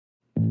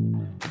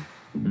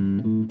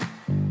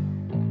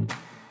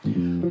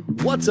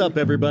What's up,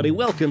 everybody?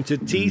 Welcome to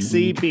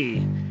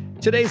TCB.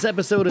 Today's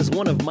episode is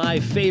one of my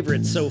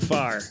favorites so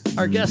far.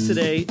 Our guest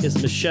today is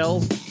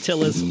Michelle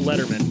Tillis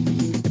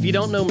Lederman. If you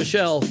don't know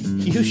Michelle,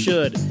 you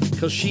should,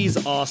 because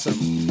she's awesome.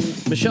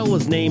 Michelle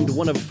was named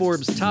one of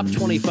Forbes' top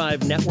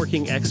 25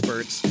 networking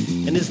experts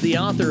and is the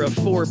author of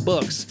 4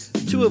 books,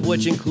 2 of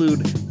which include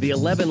The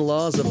 11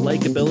 Laws of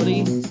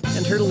Likability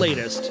and her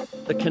latest,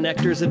 The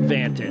Connector's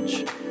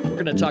Advantage.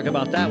 We're going to talk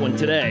about that one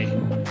today.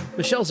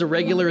 Michelle's a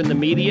regular in the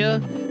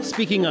media,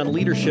 speaking on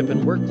leadership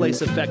and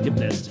workplace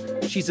effectiveness.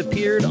 She's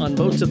appeared on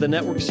most of the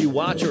networks you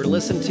watch or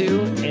listen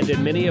to, and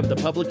in many of the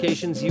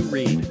publications you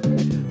read.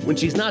 When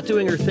she's not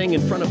doing her thing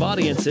in front of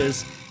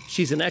audiences,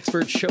 she's an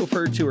expert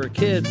chauffeur to her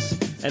kids,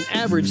 an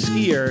average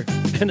skier,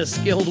 and a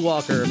skilled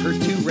walker of her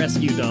 2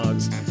 rescue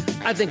dogs.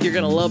 I think you're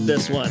going to love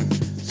this one.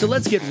 So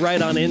let's get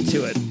right on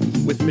into it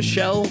with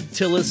Michelle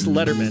Tillis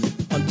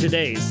Lederman on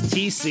today's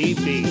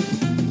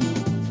TCB.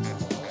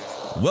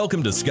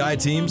 Welcome to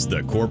SkyTeam's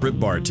The Corporate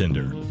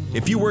Bartender.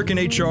 If you work in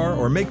HR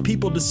or make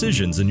people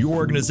decisions in your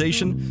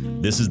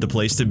organization, this is the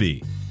place to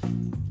be.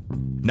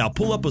 Now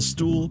pull up a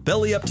stool,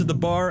 belly up to the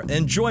bar,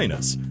 and join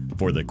us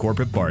for The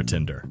Corporate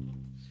Bartender.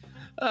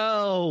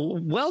 Oh,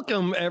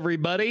 welcome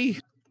everybody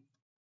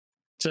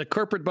to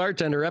Corporate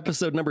Bartender,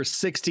 episode number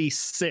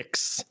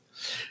 66,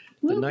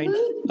 the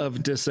 9th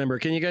of December.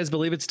 Can you guys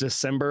believe it's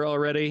December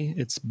already?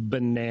 It's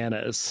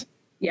bananas.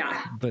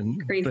 Yeah,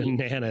 crazy.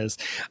 Bananas.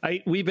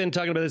 We've been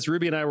talking about this.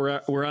 Ruby and I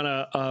were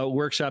on a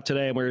workshop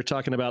today, and we were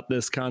talking about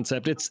this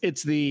concept.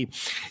 It's the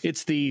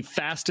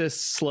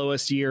fastest,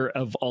 slowest year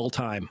of all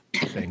time,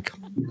 I think.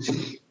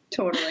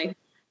 Totally.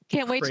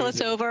 Can't wait till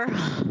it's over.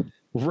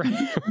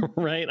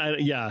 Right.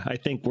 I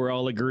think we're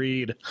all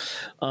agreed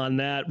on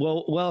that.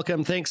 Well,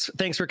 welcome. Thanks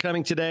for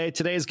coming today.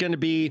 Today's going to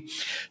be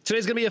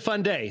a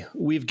fun day.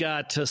 We've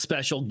got a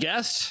special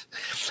guest.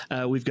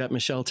 We've got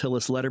Michelle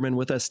Tillis Lederman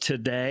with us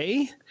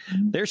today.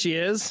 There she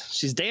is.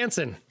 She's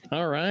dancing.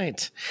 All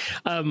right.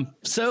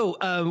 So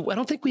I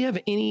don't think we have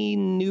any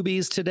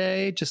newbies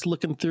today. Just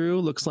looking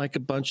through, looks like a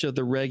bunch of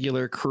the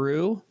regular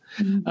crew.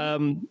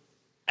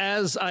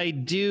 As I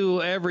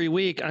do every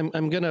week,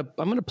 I'm gonna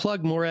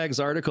plug Morag's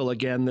article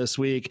again this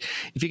week.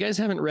 If you guys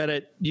haven't read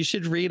it, you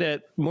should read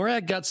it.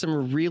 Morag got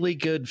some really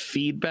good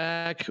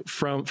feedback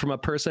from a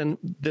person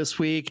this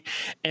week,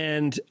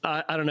 and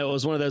I don't know, it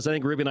was one of those. I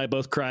think Ruby and I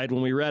both cried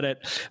when we read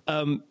it.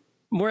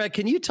 Morag,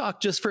 can you talk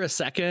just for a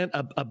second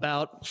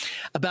about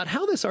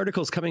how this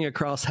article is coming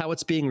across, how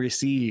it's being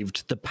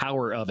received, the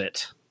power of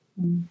it?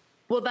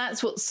 Well,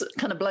 that's what's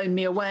kind of blown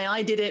me away.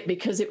 I did it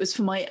because it was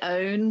for my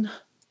own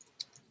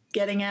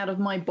getting out of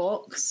my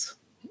box,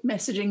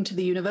 messaging to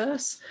the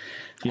universe.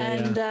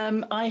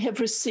 I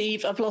have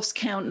received, I've lost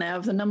count now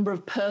of the number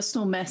of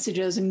personal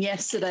messages. And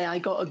yesterday I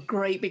got a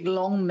great big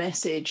long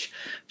message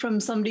from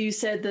somebody who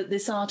said that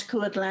this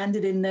article had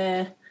landed in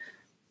their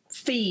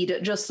feed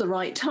at just the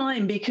right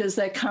time because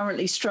they're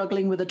currently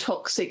struggling with a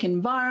toxic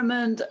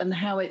environment and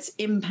how it's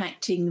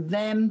impacting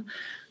them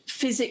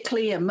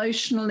physically,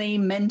 emotionally,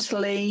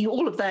 mentally,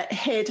 all of that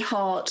head,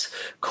 heart,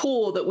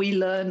 core that we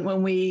learned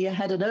when we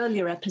had an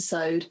earlier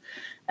episode.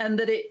 And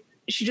that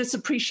she just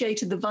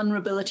appreciated the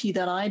vulnerability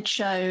that I'd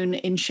shown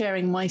in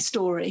sharing my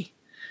story.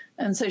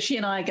 And so she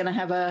and I are going to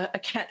have a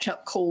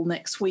catch-up call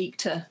next week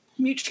to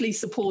mutually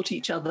support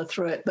each other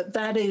through it. But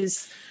that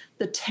is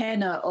the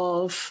tenor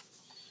of,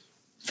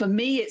 for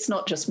me, it's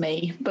not just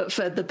me, but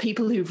for the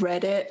people who've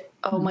read it,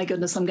 oh my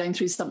goodness, I'm going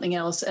through something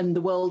else, and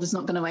the world is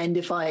not going to end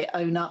if I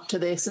own up to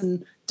this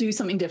and do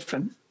something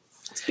different.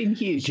 It's been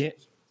huge. Yeah.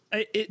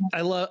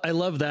 I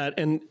love that,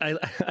 and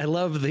I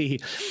love the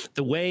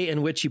way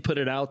in which you put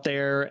it out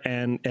there,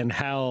 and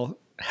how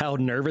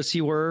nervous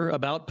you were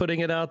about putting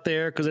it out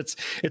there, because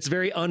it's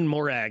very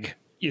un-Morag.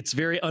 It's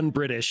very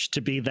un-British to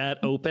be that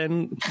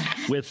open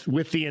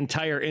with the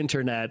entire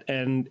internet.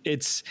 And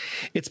it's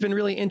been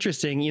really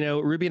interesting. You know,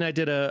 Ruby and I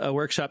did a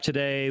workshop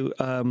today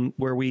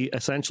where we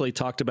essentially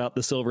talked about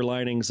the silver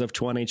linings of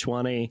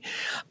 2020,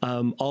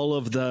 all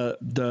of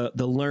the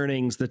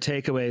learnings, the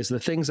takeaways, the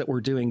things that we're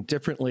doing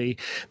differently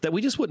that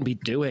we just wouldn't be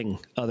doing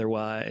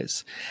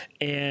otherwise.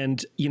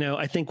 And, you know,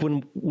 I think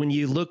when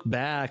you look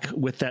back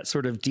with that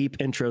sort of deep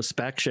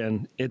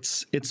introspection,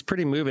 it's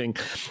pretty moving.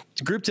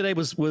 The group today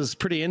was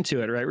pretty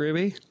into it. Right,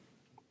 Ruby?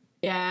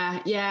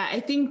 Yeah. I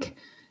think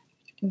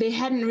they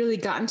hadn't really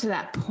gotten to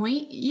that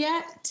point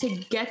yet to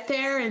get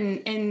there.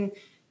 And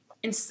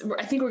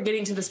I think we're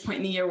getting to this point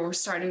in the year where we're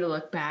starting to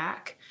look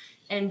back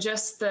and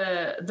just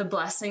the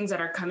blessings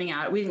that are coming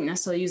out. We didn't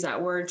necessarily use that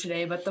word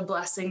today, but the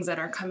blessings that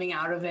are coming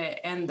out of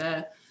it, and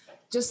the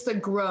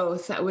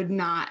growth that would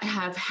not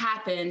have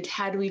happened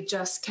had we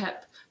just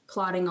kept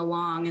plodding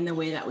along in the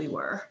way that we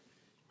were.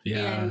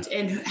 Yeah.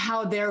 And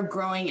how they're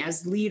growing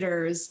as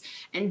leaders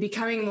and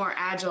becoming more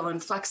agile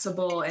and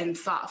flexible and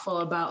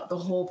thoughtful about the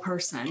whole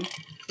person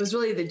was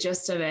really the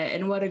gist of it.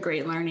 And what a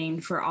great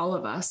learning for all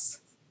of us.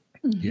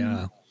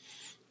 Yeah,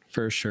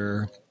 for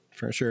sure.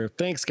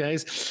 Thanks,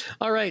 guys.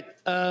 All right.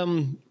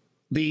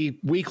 the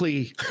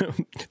weekly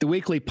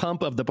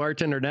pump of the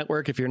Bartender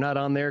Network. If you're not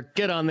on there,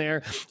 get on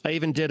there. I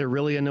even did a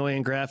really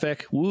annoying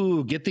graphic.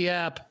 Woo, get the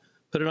app,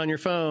 put it on your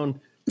phone.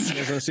 You guys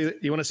want to see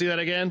that? You want to see that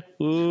again?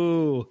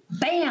 Ooh.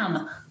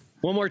 Bam.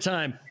 One more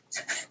time.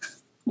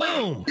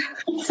 Boom.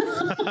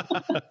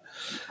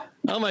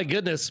 Oh my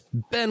goodness.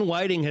 Ben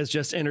Whiting has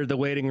just entered the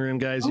waiting room,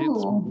 guys.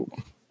 Ooh,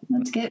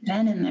 let's get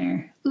Ben in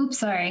there. Oops,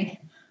 sorry.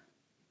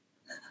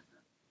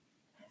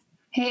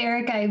 Hey,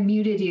 Eric, I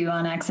muted you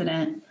on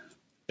accident.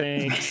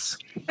 Thanks.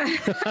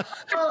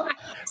 Well,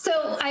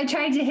 so I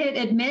tried to hit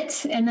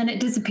admit and then it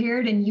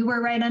disappeared and you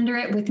were right under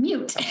it with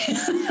mute.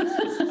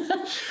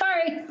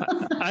 Sorry.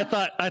 I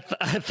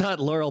thought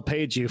Laurel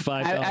paid you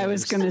 $5. I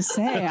was going to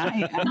say,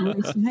 I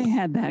wish I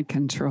had that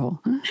control.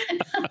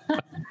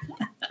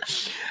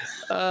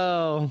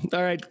 Oh,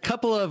 all right. A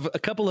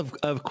couple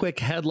of quick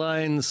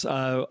headlines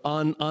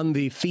on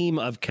the theme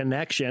of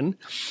connection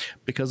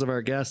because of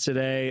our guest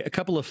today. A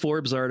couple of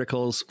Forbes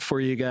articles for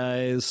you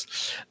guys.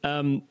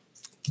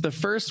 The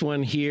first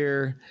one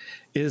here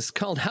is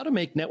called How to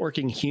Make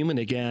Networking Human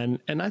Again.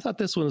 And I thought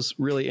this one was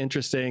really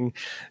interesting.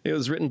 It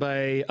was written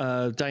by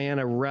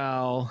Diana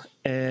Rao,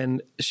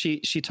 and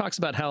she talks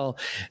about how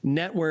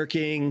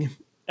networking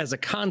as a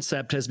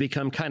concept has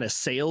become kind of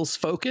sales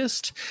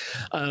focused.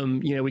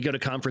 We go to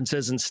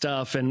conferences and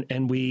stuff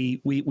and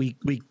we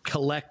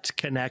collect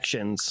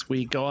connections.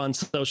 We go on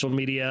social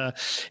media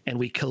and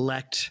we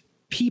collect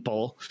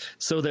people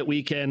so that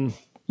we can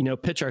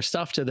pitch our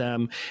stuff to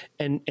them.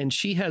 And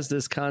she has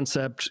this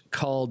concept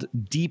called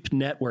deep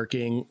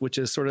networking, which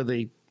is sort of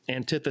the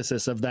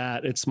antithesis of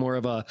that. It's more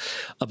of a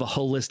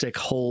holistic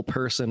whole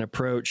person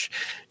approach.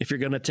 If you're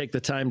going to take the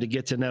time to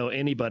get to know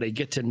anybody,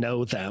 get to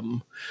know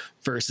them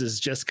versus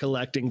just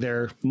collecting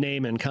their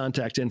name and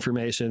contact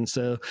information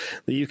so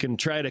that you can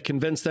try to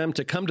convince them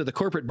to come to the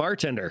corporate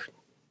bartender.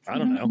 I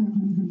don't know.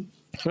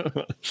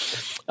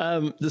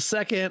 The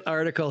second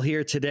article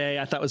here today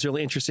I thought was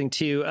really interesting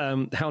too,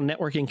 how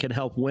networking can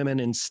help women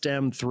in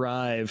STEM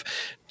thrive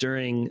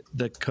during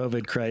the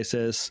COVID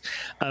crisis.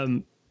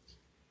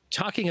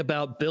 Talking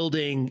about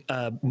building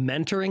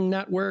mentoring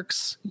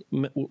networks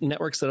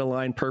that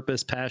align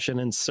purpose, passion,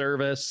 and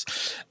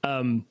service,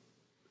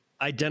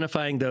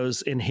 identifying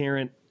those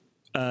inherent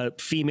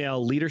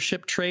female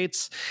leadership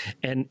traits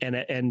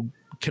and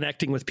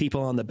connecting with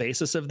people on the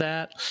basis of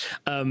that.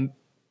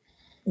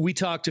 We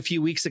talked a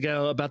few weeks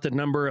ago about the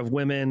number of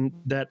women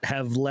that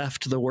have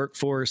left the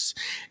workforce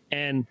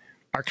and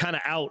are kind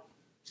of out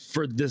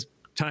for this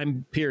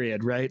time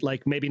period, right?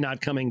 Like maybe not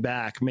coming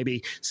back,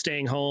 maybe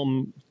staying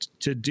home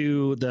to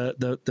do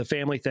the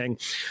family thing.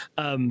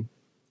 And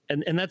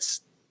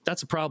that's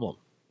a problem.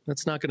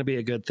 That's not going to be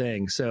a good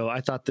thing. So I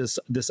thought this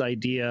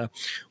idea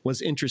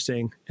was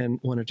interesting and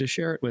wanted to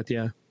share it with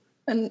you.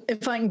 And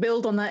if I can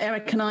build on that,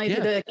 Eric and I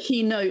did a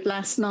keynote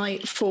last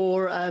night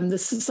for the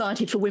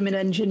Society for Women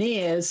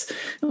Engineers,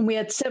 and we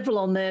had several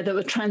on there that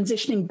were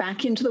transitioning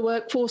back into the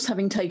workforce,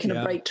 having taken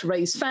a break to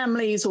raise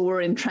families or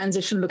were in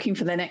transition looking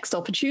for their next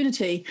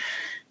opportunity.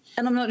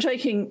 And I'm not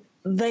joking,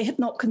 they had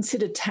not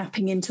considered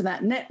tapping into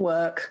that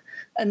network,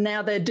 and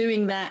now they're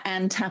doing that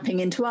and tapping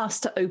into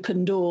us to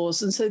open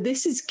doors. And so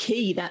this is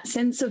key, that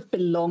sense of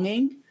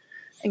belonging.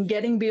 And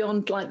getting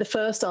beyond, like the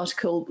first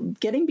article,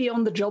 getting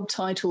beyond the job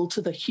title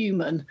to the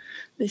human.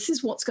 This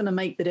is what's going to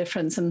make the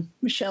difference. And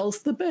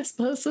Michelle's the best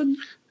person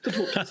to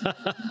talk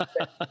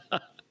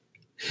to.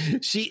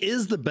 She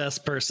is the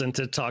best person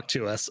to talk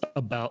to us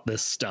about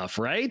this stuff,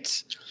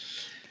 right?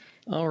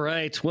 All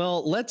right.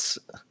 Well, let's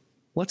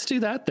do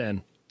that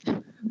then.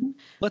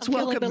 Let's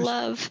welcome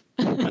love.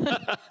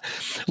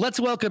 Let's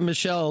welcome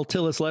Michelle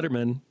Tillis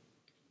Lederman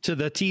to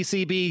the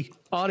TCB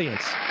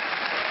audience.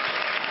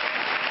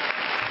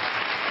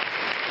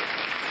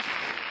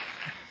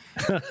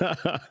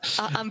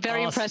 I'm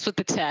very impressed with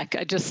the tech.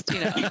 I just,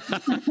 with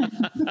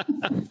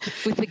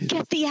the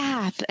get the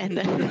app and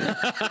the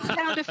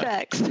sound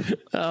effects.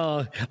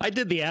 Oh, I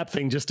did the app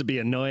thing just to be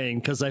annoying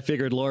because I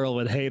figured Laurel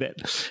would hate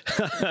it.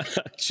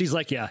 She's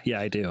like, yeah,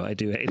 I do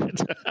hate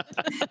it.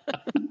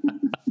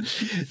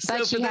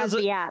 But she has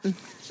the app.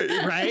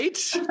 Right?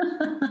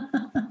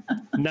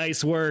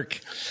 Nice work.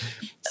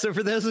 So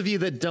for those of you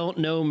that don't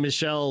know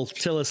Michelle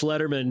Tillis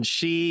Lederman,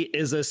 she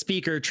is a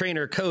speaker,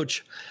 trainer,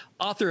 coach,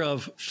 author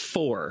of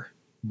 4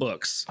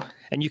 books.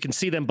 And you can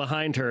see them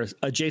behind her,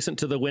 adjacent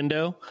to the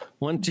window.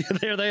 1, 2,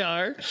 there they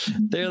are.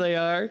 There they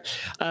are.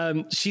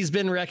 She's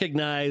been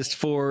recognized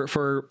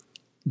for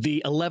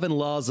the 11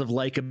 Laws of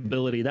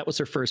Likability. That was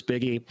her first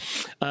biggie.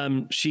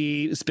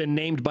 She's been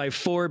named by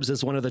Forbes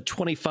as one of the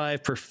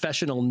 25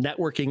 professional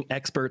networking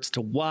experts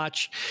to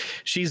watch.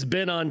 She's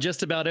been on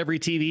just about every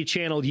TV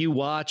channel you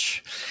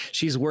watch.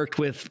 She's worked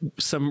with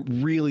some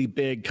really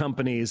big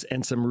companies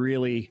and some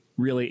really,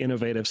 really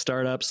innovative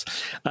startups.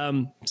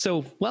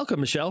 So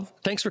welcome, Michelle.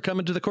 Thanks for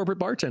coming to the Corporate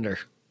Bartender.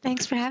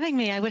 Thanks for having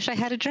me. I wish I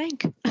had a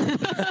drink.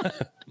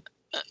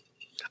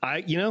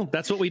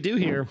 That's what we do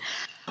here.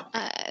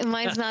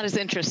 Mine's not as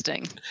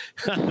interesting.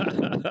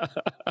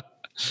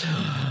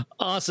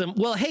 Awesome.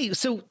 Well, hey,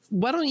 so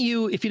why don't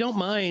you, if you don't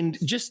mind,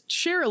 just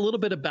share a little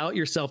bit about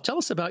yourself. Tell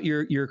us about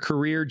your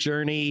career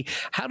journey.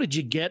 How did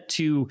you get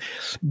to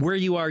where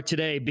you are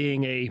today,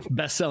 being a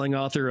best-selling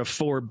author of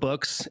 4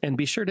 books? And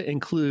be sure to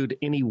include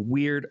any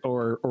weird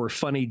or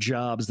funny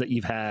jobs that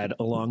you've had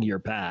along your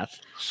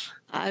path.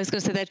 I was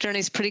going to say that journey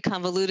is pretty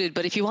convoluted,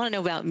 but if you want to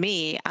know about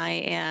me, I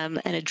am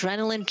an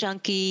adrenaline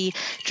junkie,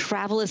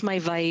 travel is my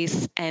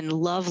vice, and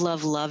love,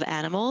 love, love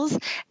animals.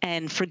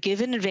 And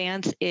forgive in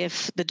advance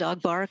if the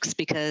dog barks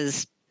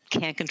because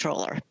can't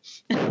control her.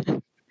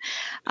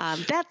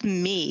 That's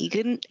me.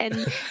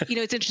 And, you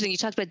know, it's interesting. You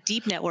talked about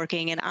deep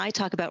networking, and I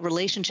talk about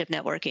relationship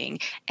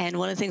networking. And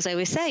one of the things I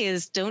always say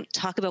is don't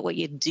talk about what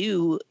you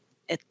do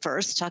at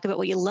first. Talk about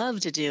what you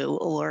love to do,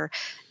 or,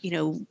 you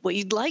know, what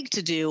you'd like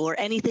to do, or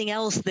anything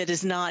else that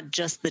is not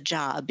just the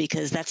job,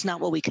 because that's not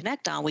what we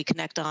connect on. We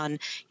connect on, you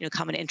know,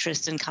 common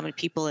interests and common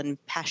people and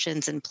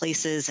passions and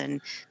places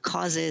and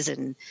causes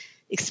and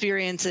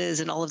experiences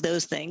and all of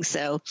those things.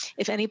 So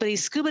if anybody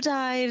scuba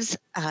dives,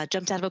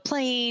 jumped out of a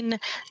plane,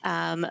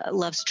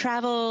 loves to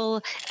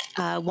travel,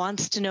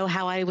 wants to know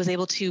how I was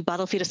able to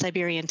bottle feed a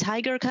Siberian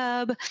tiger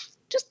cub,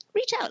 just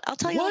reach out. I'll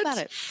tell you all about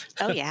it.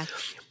 Oh, yeah.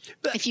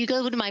 If you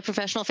go to my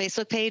professional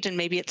Facebook page, and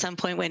maybe at some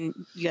point when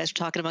you guys are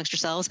talking amongst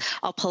yourselves,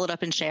 I'll pull it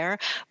up and share.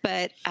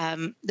 But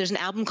there's an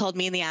album called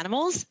Me and the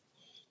Animals.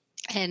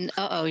 And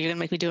you're going to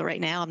make me do it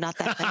right now. I'm not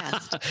that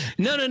fast.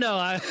 No.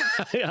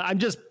 I'm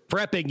just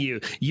prepping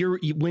you.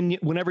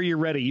 Whenever you're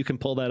ready, you can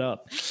pull that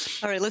up.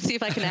 All right. Let's see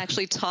if I can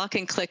actually talk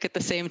and click at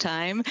the same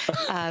time.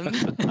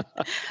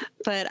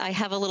 But I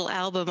have a little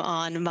album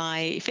on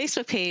my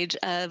Facebook page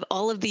of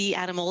all of the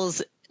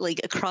animals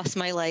like across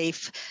my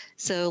life.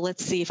 So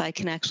let's see if I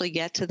can actually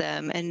get to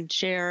them and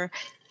share.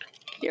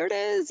 Here it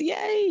is.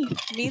 Yay.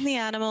 Me and the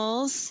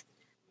Animals.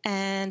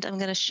 And I'm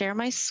going to share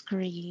my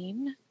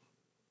screen.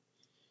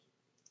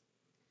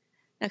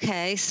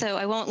 Okay, so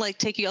I won't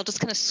take you. I'll just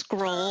kind of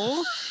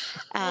scroll. Oh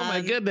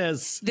my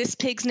goodness! This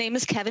pig's name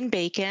is Kevin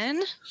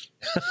Bacon.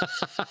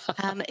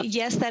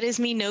 Yes, that is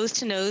me nose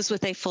to nose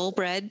with a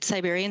full-bred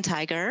Siberian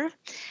tiger.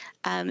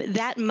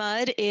 That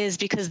mud is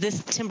because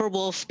this timber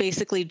wolf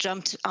basically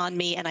jumped on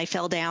me and I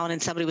fell down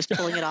and somebody was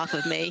pulling it off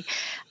of me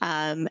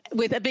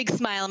with a big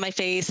smile on my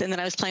face. And then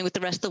I was playing with the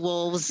rest of the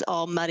wolves,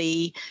 all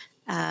muddy.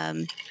 Let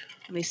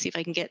me see if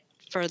I can get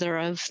further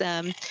of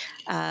them.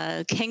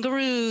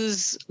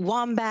 Kangaroos,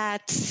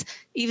 wombats,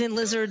 even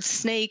lizards,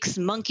 snakes,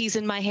 monkeys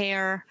in my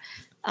hair.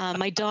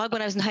 My dog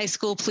when I was in high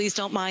school, please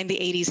don't mind the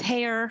 80s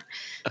hair.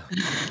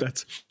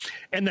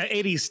 And the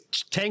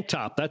 80s tank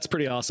top, that's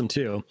pretty awesome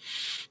too.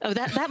 Oh,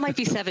 that might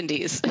be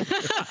 70s.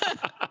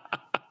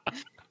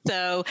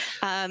 So,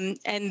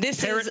 and this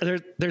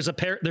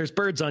there's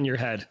birds on your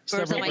head.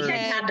 Birds on my head. I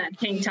have that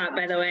tank top,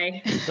 by the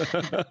way.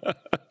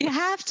 You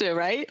have to,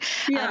 right?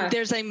 Yeah.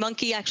 There's a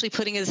monkey actually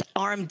putting his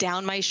arm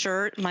down my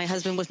shirt. My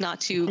husband was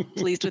not too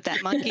pleased with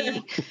that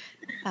monkey.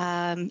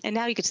 And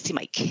now you get to see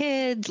my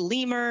kids,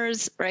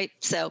 lemurs, right?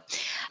 So,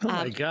 oh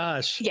my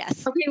gosh.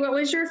 Yes. Okay, what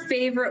was your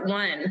favorite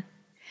one?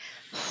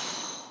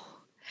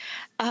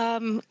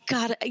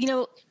 God, you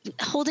know,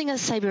 holding a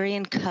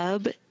Siberian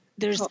cub,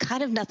 there's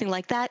kind of nothing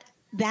like that.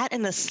 That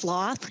and the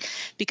sloth,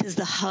 because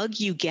the hug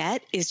you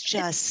get is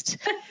just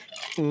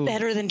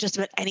better than just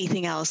about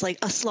anything else. Like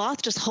a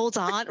sloth just holds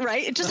on,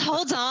 right? It just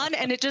holds on,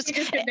 and it just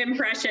an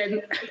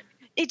impression.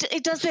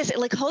 It does this. It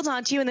like holds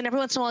on to you, and then every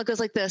once in a while it goes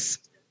like this.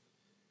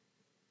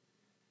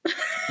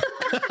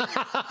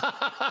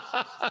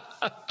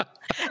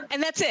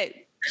 And that's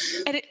it.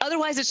 And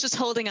otherwise it's just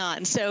holding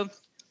on. So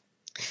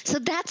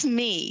that's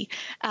me.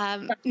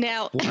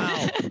 Now.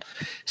 Wow.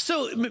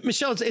 So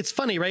Michelle, it's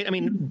funny, right? I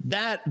mean,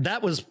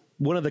 that was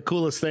one of the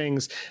coolest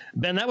things.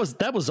 Ben, that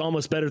was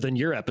almost better than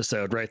your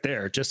episode right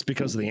there, just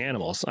because of the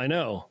animals. I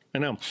know.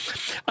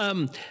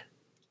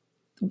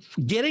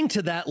 Getting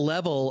to that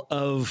level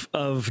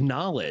of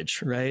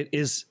knowledge, right,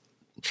 it's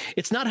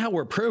not how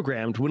we're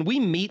programmed. When we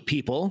meet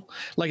people,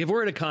 like if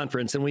we're at a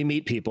conference and we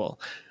meet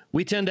people,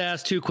 we tend to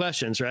ask 2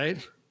 questions,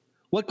 right?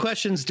 What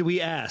questions do we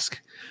ask?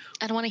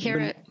 I don't want to hear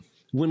it.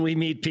 When we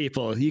meet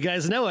people, you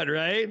guys know it,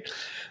 right?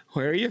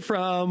 Where are you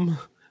from?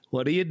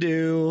 What do you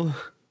do?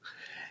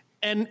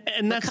 And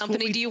that's what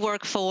company do you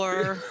work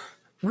for?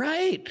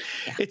 Right.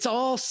 Yeah. It's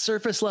all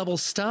surface level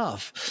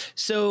stuff.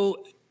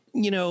 So,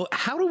 you know,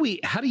 how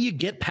do you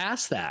get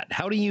past that?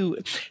 How do you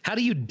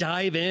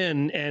dive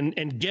in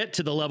and get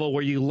to the level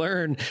where you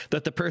learn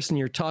that the person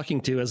you're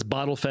talking to has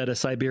bottle fed a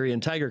Siberian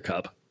tiger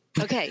cub?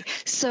 Okay.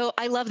 So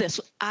I love this.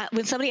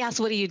 When somebody asks,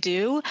 what do you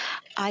do?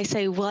 I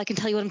say, well, I can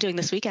tell you what I'm doing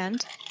this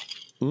weekend.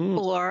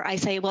 Or I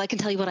say, well, I can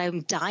tell you what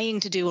I'm dying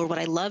to do or what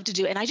I love to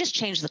do. And I just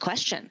change the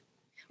question,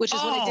 which is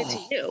what I did to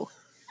you,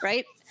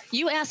 right?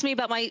 You asked me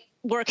about my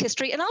work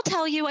history, and I'll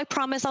tell you, I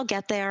promise I'll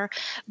get there.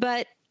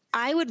 But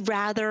I would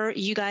rather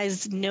you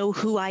guys know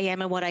who I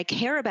am and what I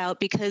care about,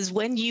 because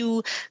when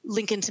you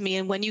link into me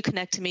and when you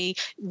connect to me,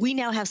 we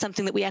now have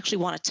something that we actually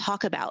want to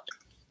talk about,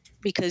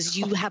 because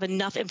you have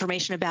enough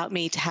information about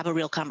me to have a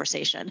real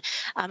conversation.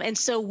 And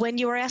so when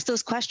you are asked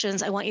those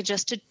questions, I want you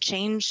just to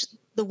change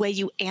the way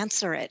you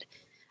answer it.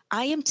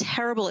 I am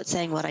terrible at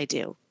saying what I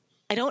do.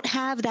 I don't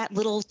have that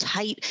little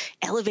tight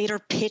elevator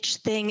pitch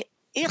thing.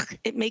 Ugh,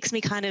 it makes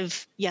me kind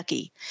of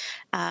yucky.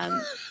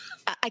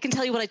 I can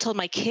tell you what I told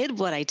my kid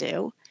what I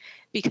do,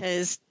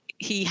 because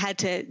he had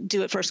to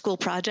do it for a school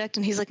project.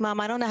 And he's like, Mom,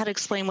 I don't know how to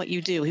explain what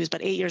you do. He was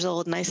about 8 years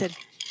old. And I said,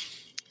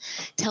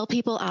 tell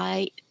people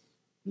I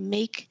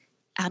make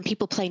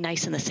people play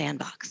nice in the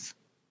sandbox.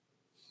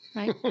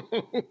 Right.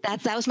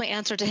 That was my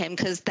answer to him,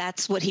 because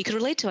that's what he could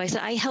relate to. I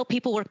said, I help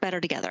people work better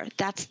together.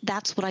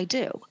 That's what I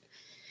do.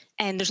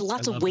 And there's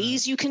lots of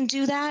ways you can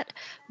do that.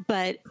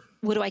 But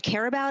what do I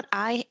care about?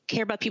 I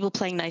care about people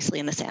playing nicely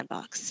in the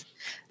sandbox.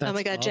 Oh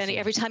my God, awesome. Jenny,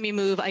 every time you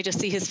move, I just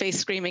see his face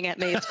screaming at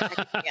me. It's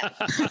cracking me up.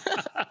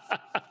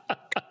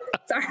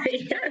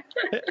 Sorry.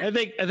 I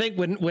think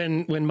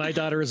when my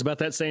daughter was about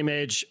that same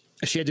age,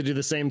 she had to do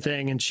the same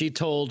thing. And she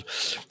told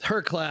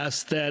her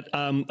class that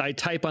I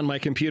type on my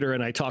computer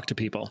and I talk to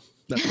people.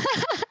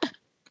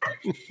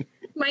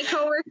 My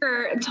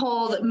coworker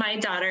told my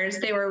daughters,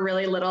 they were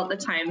really little at the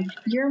time,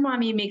 your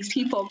mommy makes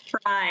people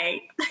cry.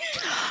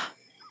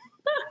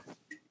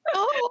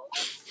 Oh.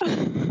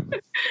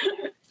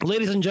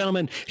 Ladies and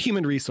gentlemen,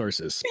 human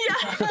resources.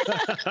 Yeah.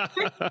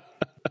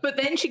 But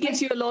then she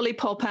gives you a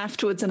lollipop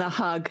afterwards and a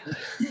hug.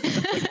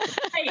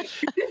 Right.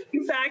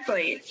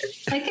 Exactly.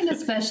 I can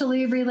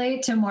especially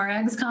relate to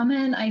Morag's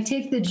comment. I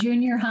take the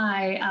junior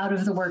high out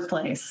of the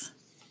workplace.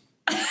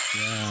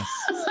 Yeah.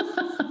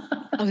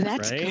 Oh,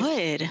 that's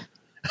good.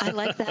 I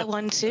like that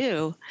one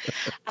too.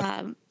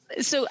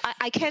 So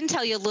I can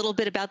tell you a little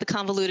bit about the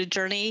convoluted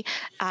journey.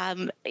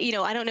 I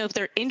don't know if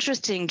they're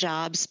interesting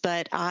jobs,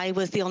 but I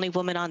was the only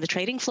woman on the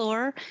trading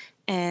floor,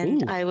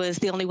 and I was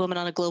the only woman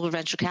on a global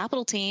venture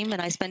capital team,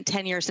 and I spent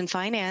 10 years in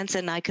finance,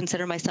 and I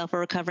consider myself a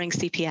recovering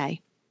CPA.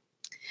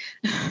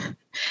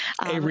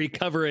 A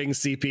recovering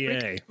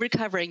CPA.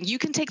 Recovering. You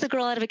can take the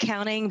girl out of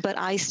accounting, but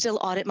I still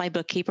audit my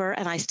bookkeeper,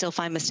 and I still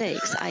find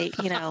mistakes.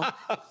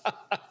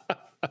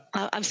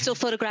 I'm still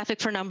photographic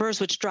for numbers,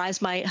 which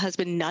drives my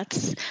husband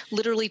nuts.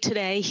 Literally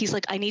today, he's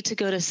like, I need to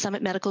go to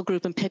Summit Medical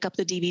Group and pick up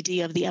the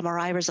DVD of the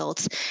MRI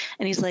results.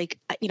 And he's like,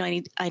 I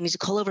need to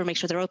call over and make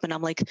sure they're open.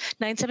 I'm like,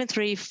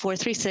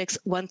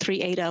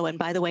 973-436-1380. And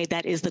by the way,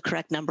 that is the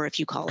correct number if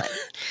you call it.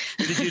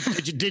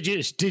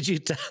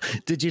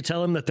 Did you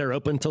tell him that they're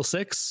open till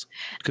 6?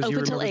 Because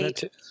open till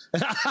 8.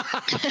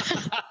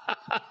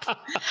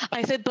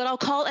 I said, but I'll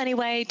call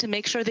anyway to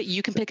make sure that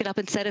you can pick it up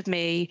instead of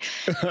me.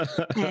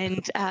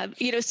 And,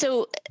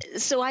 so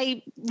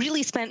I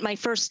really spent my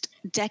first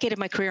decade of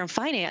my career in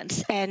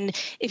finance. And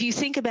if you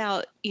think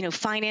about,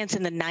 finance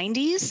in the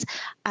 90s,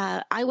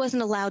 I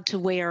wasn't allowed to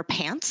wear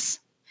pants.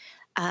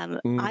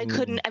 I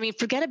couldn't,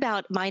 forget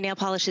about my nail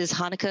polish is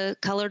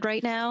Hanukkah colored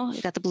right now.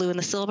 You got the blue and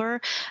the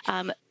silver.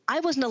 I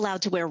wasn't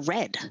allowed to wear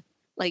red,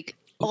 like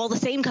all the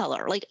same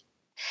color.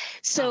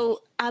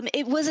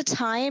 It was a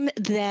time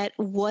that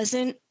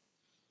wasn't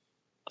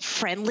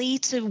friendly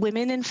to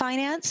women in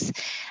finance.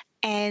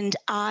 And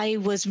I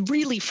was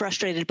really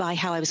frustrated by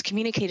how I was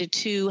communicated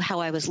to, how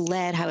I was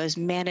led, how I was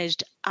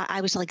managed.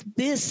 I was like,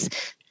 this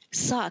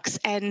sucks.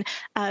 And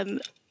who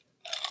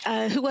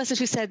was it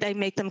who said they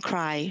make them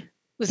cry?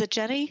 Was it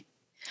Jenny?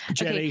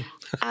 Jenny.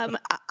 Okay.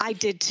 I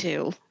did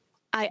too.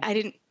 I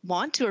didn't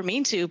want to or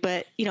mean to,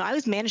 but I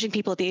was managing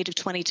people at the age of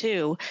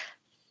 22.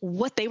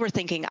 What they were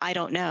thinking, I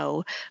don't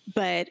know.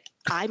 But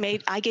I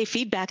gave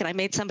feedback and I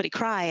made somebody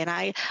cry. And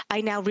I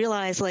now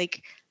realize,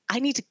 like, I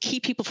need to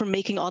keep people from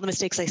making all the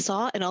mistakes I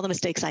saw and all the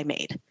mistakes I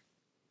made.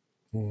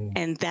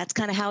 And that's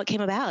kind of how it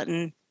came about.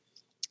 And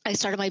I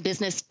started my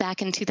business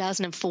back in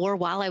 2004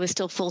 while I was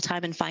still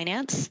full-time in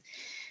finance.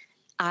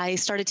 I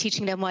started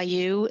teaching at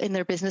NYU in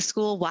their business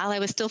school while I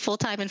was still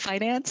full-time in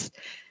finance.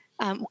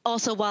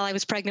 Also while I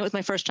was pregnant with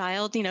my first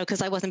child,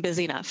 because I wasn't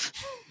busy enough.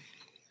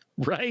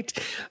 Right?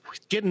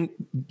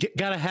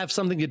 Got to have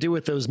something to do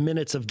with those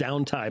minutes of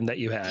downtime that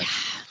you had. Yeah.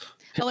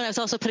 Oh, and I was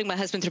also putting my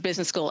husband through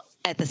business school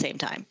at the same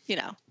time,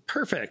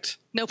 Perfect.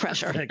 No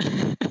pressure. Perfect.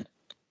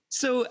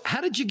 So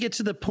how did you get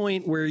to the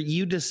point where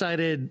you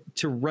decided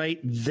to write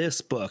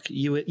this book?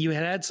 You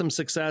had some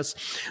success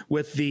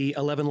with the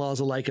 11 Laws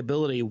of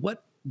Likeability.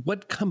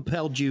 What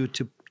compelled you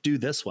to do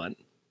this one?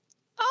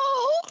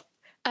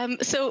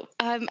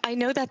 I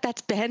know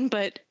that's Ben,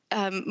 but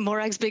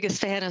Morag's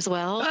biggest fan as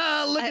well.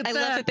 Look at I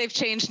love that they've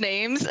changed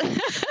names.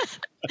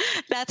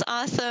 That's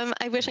awesome.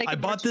 I wish I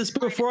bought this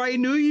before I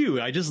knew you.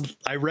 I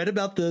read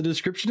about the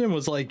description and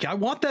was like, I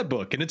want that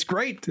book. And it's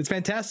great. It's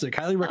fantastic.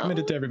 Highly recommend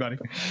it to everybody.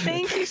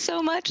 Thank you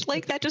so much.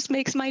 Like, that just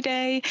makes my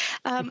day.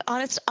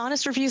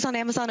 Honest reviews on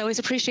Amazon, always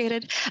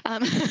appreciated.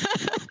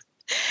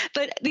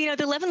 But, the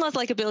 11 Laws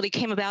of Likeability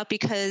came about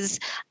because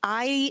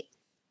I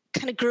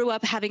kind of grew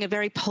up having a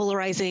very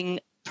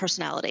polarizing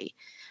personality.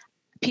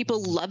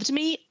 People loved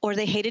me or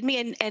they hated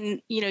me.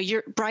 And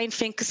you're Brian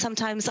Fink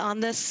sometimes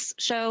on this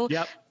show.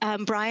 Yep.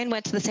 Brian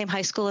went to the same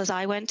high school as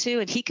I went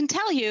to, and he can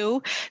tell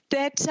you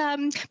that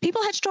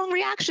people had strong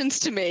reactions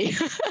to me.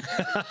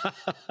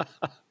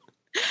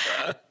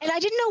 And I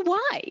didn't know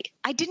why.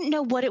 I didn't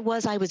know what it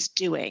was I was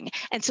doing.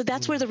 And so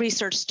that's where the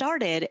research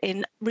started,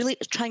 in really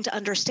trying to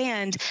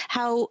understand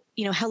how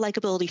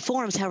likability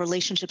forms, how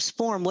relationships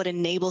form, what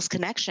enables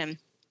connection.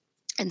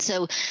 And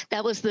so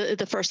that was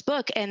the first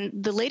book. And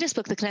the latest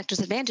book, The Connector's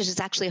Advantage, is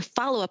actually a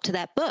follow-up to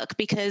that book,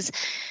 because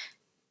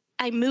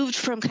I moved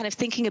from kind of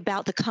thinking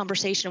about the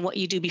conversation and what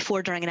you do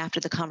before, during, and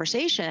after the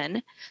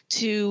conversation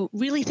to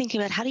really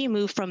thinking about how do you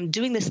move from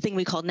doing this thing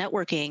we call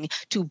networking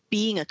to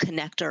being a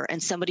connector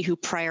and somebody who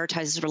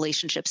prioritizes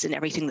relationships in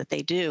everything that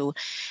they do.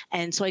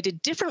 And so I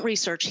did different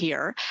research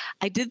here.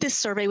 I did this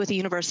survey with a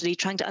university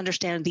trying to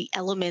understand the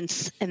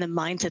elements and the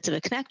mindsets of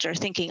a connector,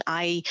 thinking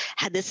I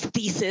had this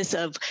thesis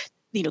of,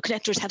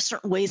 connectors have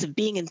certain ways of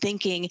being and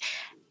thinking.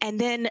 And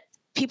then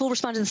people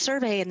responded to the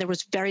survey and there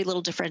was very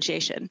little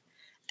differentiation.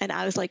 And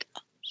I was like,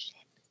 oh,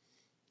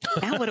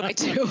 shit. Now what do I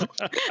do?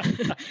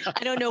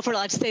 I don't know if we're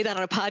allowed to say that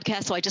on a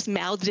podcast, so I just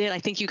mouthed it. I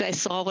think you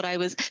guys saw what I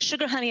was.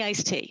 Sugar, honey,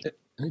 iced tea.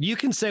 You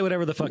can say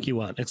whatever the fuck you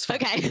want. It's fine.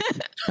 Okay.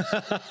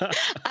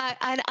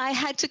 And I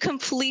had to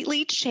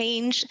completely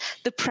change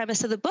the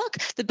premise of the book.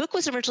 The book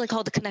was originally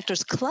called The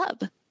Connectors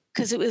Club,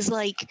 because it was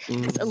like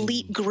this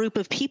elite group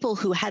of people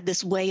who had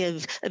this way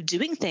of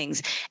doing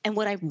things. And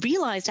what I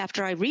realized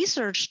after I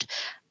researched,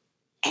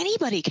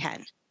 anybody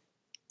can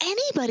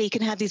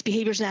have these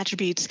behaviors and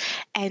attributes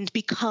and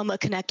become a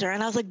connector.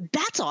 And I was like,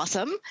 that's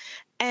awesome.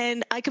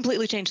 And I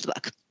completely changed the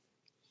book.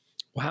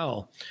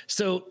 Wow.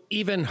 So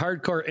even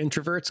hardcore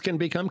introverts can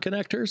become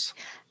connectors?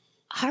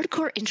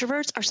 Hardcore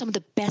introverts are some of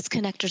the best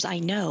connectors I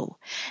know.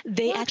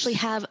 They actually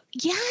have,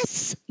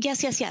 yes.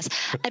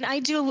 And I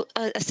do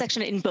a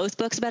section in both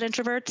books about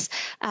introverts.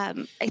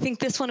 I think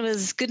this one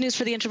was good news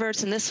for the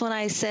introverts, and this one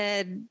I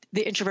said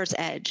the introvert's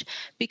edge,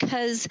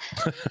 because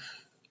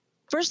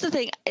first the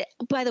thing,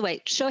 by the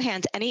way, show of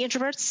hands, any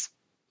introverts?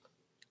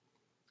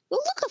 Well,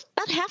 look,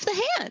 about half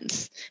the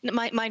hands.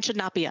 Mine should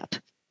not be up.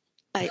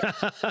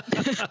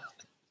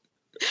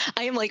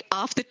 I am like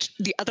off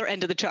the other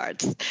end of the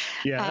charts.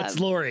 Yeah, that's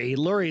Lori.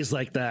 Lori's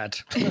like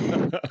that.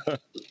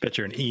 Bet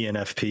you're an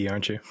ENFP,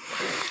 aren't you?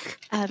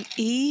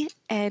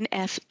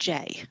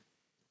 ENFJ.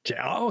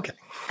 Oh, okay.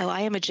 Oh,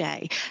 I am a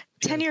J.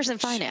 10 years in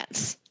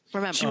finance.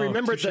 Remember?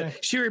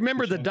 She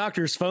remembered the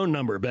doctor's phone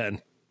number, Ben.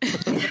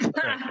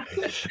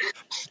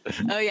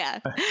 Oh yeah,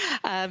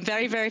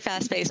 very, very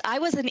fast paced. I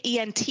was an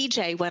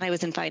ENTJ when I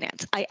was in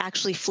finance. I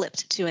actually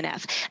flipped to an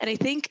F, and I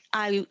think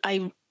I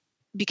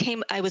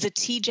was a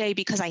TJ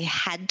because I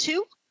had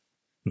to,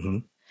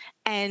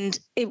 and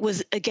it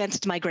was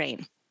against my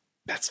grain.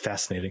 That's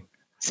fascinating.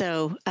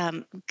 So,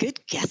 good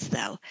guess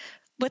though.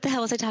 What the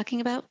hell was I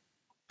talking about?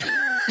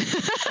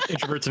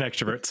 Introverts and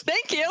extroverts.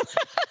 Thank you.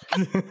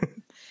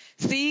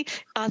 See,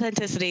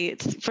 authenticity.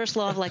 It's first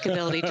law of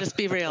likability. Just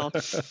be real.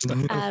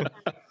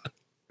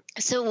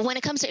 So when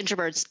it comes to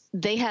introverts,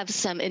 they have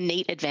some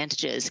innate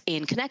advantages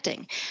in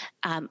connecting.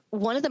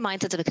 One of the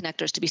mindsets of a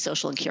connector is to be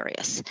social and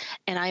curious.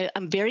 And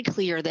I'm very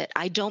clear that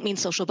I don't mean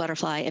social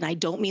butterfly, and I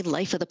don't mean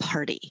life of the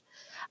party.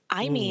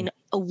 I mean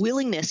a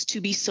willingness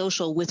to be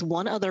social with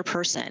one other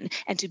person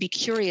and to be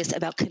curious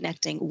about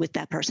connecting with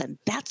that person.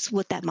 That's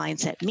what that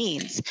mindset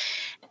means.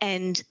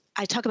 And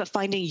I talk about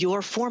finding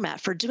your format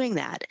for doing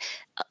that.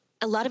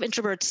 A lot of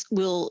introverts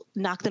will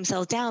knock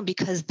themselves down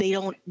because they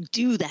don't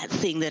do that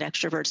thing that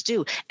extroverts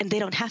do, and they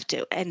don't have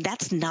to. And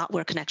that's not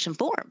where connection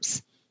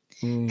forms.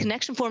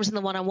 Connection forms in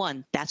the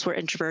one-on-one. That's where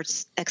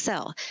introverts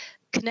excel.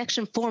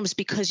 Connection forms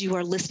because you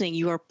are listening,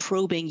 you are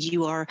probing,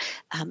 you are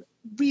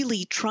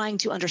really trying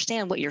to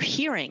understand what you're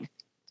hearing.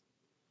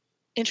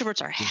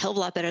 Introverts are a hell of a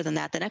lot better than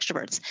that than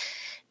extroverts.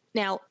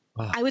 Now,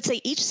 I would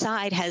say each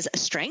side has a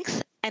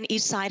strength and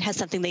each side has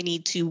something they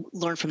need to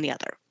learn from the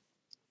other.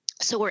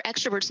 So where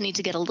extroverts need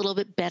to get a little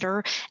bit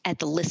better at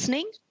the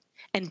listening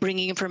and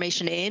bringing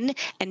information in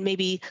and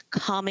maybe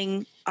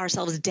calming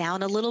ourselves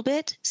down a little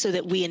bit so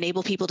that we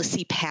enable people to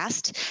see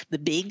past the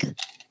big,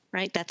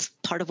 right? That's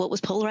part of what was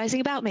polarizing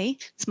about me.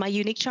 It's my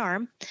unique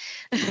charm.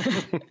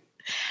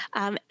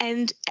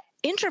 And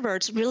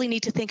introverts really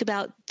need to think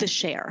about the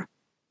share,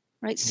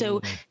 right?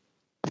 So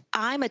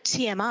I'm a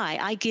TMI.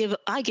 I give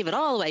it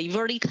all away. You've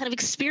already kind of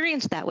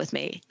experienced that with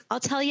me. I'll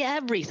tell you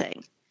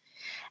everything.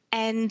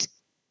 And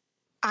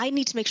I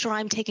need to make sure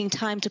I'm taking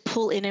time to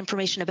pull in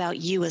information about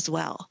you as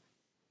well.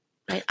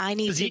 Right? I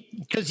need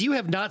because you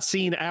have not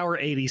seen our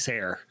 80s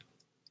hair.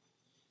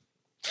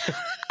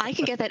 I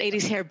can get that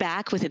 80s hair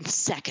back within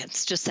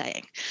seconds, just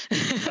saying.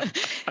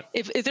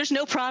 If there's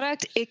no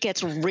product, it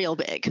gets real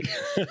big.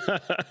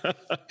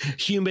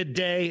 Humid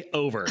day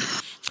over.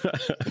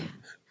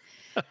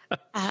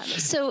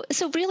 So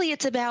really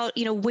it's about,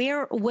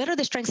 what are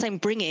the strengths I'm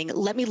bringing?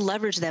 Let me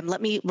leverage them.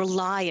 Let me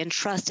rely and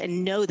trust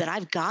and know that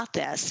I've got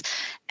this.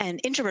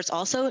 And introverts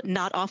also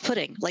not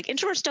off-putting. Like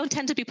introverts don't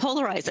tend to be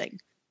polarizing,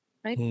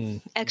 right?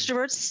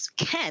 Extroverts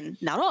can,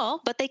 not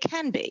all, but they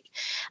can be.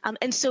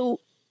 And so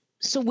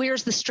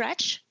where's the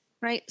stretch,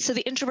 right? So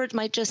the introvert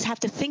might just have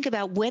to think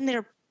about when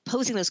they're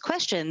posing those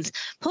questions,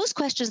 pose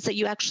questions that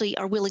you actually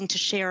are willing to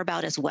share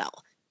about as well,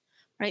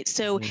 right?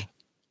 So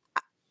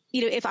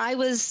if I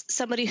was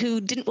somebody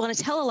who didn't want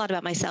to tell a lot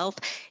about myself,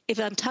 if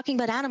I'm talking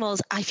about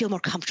animals, I feel more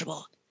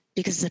comfortable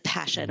because it's a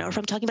passion. Or if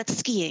I'm talking about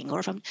skiing, or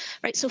if I'm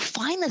right. So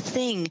find the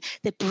thing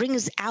that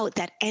brings out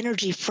that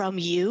energy from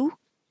you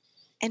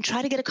and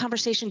try to get a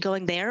conversation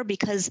going there,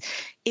 because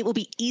it will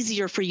be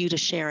easier for you to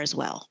share as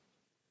well.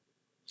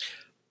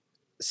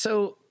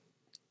 So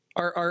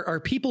are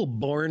people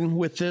born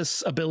with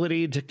this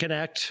ability to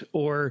connect,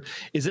 or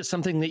is it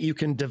something that you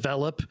can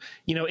develop?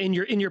 In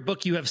your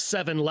book, you have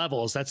 7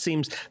 levels. That's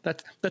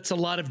a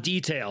lot of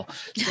detail.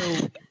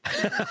 So,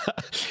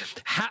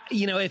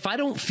 if I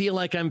don't feel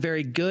like I'm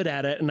very good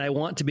at it and I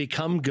want to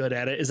become good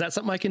at it, is that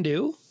something I can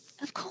do?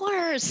 Of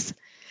course.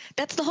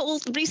 That's the whole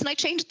reason I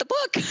changed the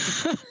book.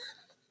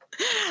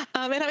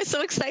 And I was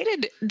so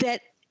excited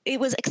that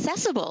it was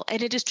accessible,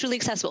 and it is truly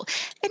accessible.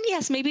 And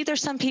yes, maybe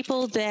there's some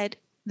people that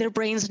their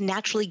brains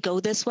naturally go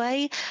this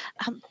way,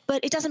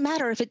 but it doesn't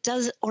matter if it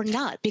does or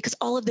not, because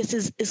all of this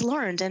is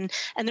learned. And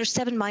there's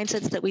 7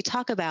 mindsets that we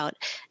talk about,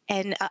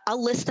 and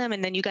I'll list them,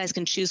 and then you guys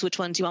can choose which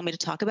ones you want me to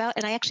talk about.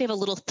 And I actually have a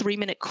little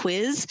 3-minute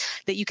quiz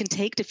that you can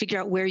take to figure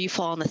out where you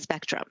fall on the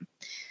spectrum.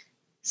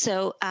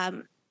 So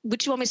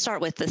which you want me to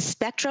start with, the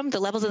spectrum, the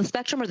levels of the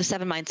spectrum, or the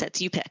 7 mindsets?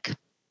 You pick.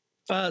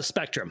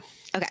 Spectrum.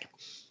 Okay.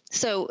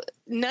 So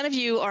none of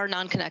you are a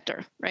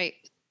non-connector, right?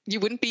 You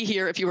wouldn't be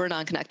here if you were a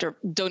non-connector.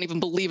 Don't even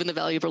believe in the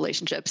value of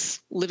relationships,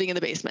 living in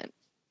the basement,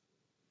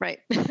 right?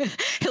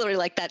 Hillary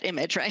liked that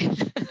image, right?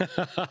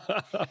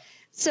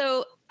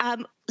 So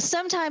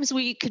sometimes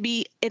we could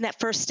be in that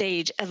first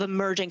stage of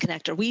emerging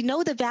connector. We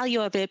know the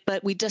value of it,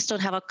 but we just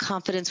don't have a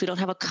confidence. We don't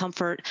have a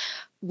comfort.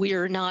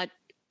 We're not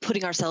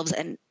putting ourselves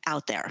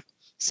out there.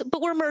 So,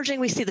 but we're emerging.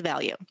 We see the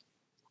value.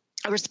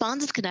 A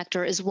responsive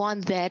connector is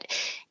one that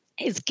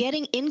is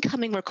getting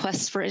incoming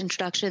requests for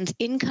introductions,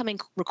 incoming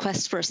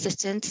requests for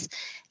assistance,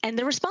 and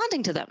they're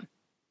responding to them,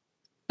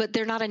 but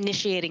they're not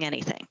initiating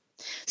anything.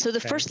 So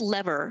the first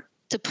lever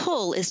to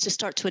pull is to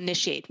start to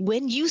initiate.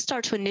 When you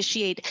start to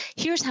initiate,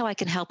 here's how I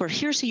can help, or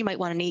here's who you might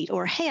want to meet,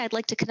 or hey, I'd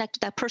like to connect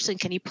with that person.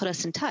 Can you put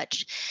us in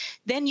touch?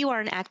 Then you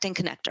are an acting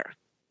connector.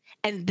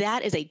 And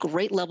that is a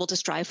great level to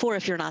strive for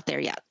if you're not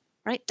there yet,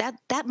 right?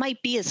 That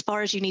might be as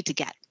far as you need to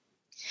get.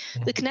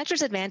 The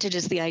connector's advantage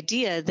is the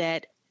idea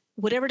that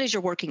whatever it is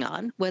you're working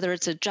on, whether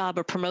it's a job,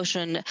 a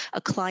promotion,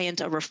 a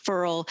client, a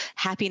referral,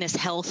 happiness,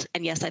 health,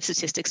 and yes, I have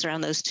statistics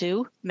around those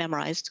too,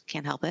 memorized,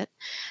 can't help it,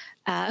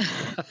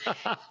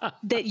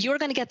 that you're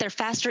going to get there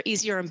faster,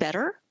 easier, and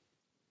better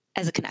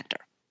as a connector.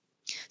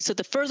 So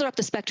the further up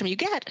the spectrum you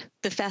get,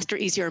 the faster,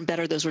 easier, and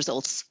better those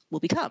results will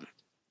become.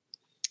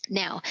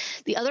 Now,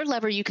 the other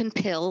lever you can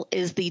pull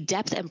is the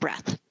depth and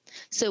breadth.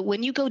 So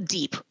when you go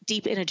deep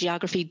in a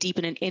geography, deep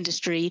in an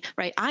industry,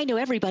 right? I know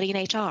everybody in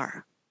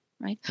HR.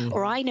 Right? Mm-hmm.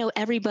 Or I know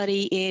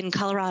everybody in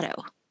Colorado,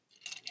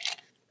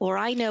 or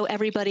I know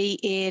everybody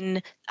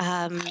in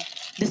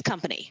this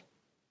company.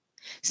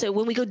 So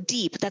when we go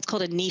deep, that's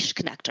called a niche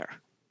connector.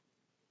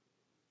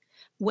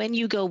 When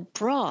you go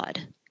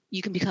broad,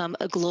 you can become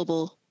a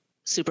global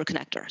super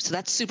connector. So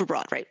that's super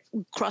broad, right?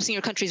 Crossing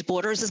your country's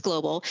borders is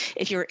global.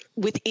 If you're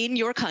within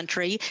your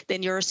country,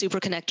 then you're a super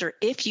connector.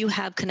 If you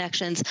have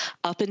connections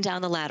up and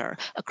down the ladder,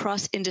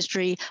 across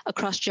industry,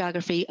 across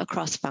geography,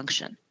 across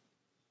function.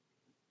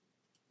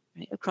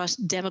 Right? Across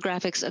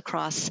demographics,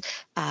 across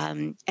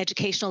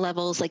educational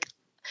levels, like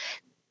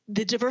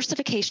the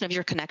diversification of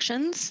your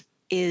connections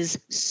is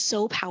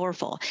so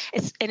powerful.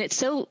 It's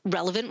so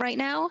relevant right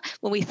now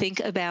when we think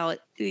about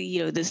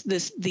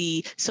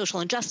the social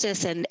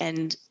injustice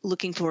and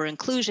looking for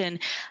inclusion.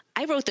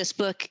 I wrote this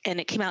book and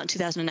it came out in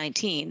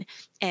 2019,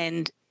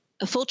 and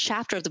a full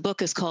chapter of the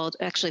book is called,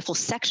 actually a full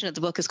section of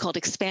the book is called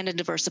Expand and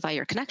Diversify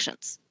Your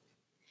Connections,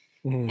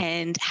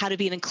 and how to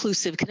be an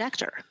inclusive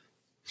connector.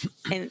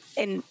 And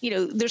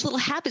there's little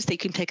habits that you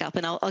can pick up,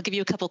 and I'll give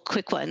you a couple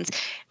quick ones.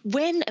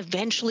 When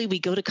eventually we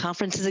go to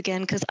conferences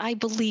again, because I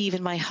believe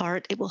in my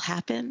heart it will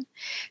happen,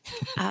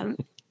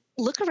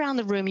 look around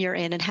the room you're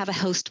in and have a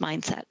host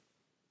mindset.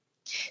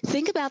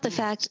 Think about the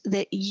fact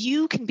that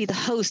you can be the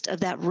host of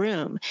that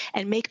room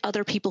and make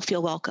other people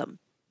feel welcome.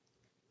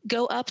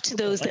 Go up to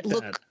those that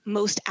look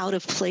most out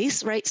of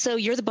place, right? So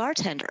you're the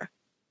bartender,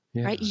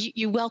 right?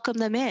 You welcome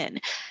them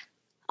in.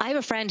 I have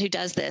a friend who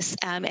does this,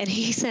 and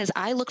he says,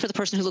 I look for the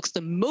person who looks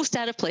the most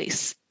out of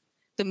place,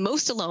 the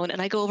most alone,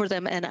 and I go over to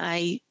them and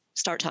I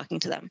start talking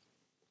to them.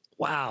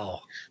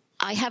 Wow.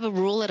 I have a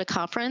rule at a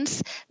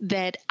conference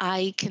that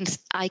I can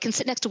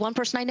sit next to one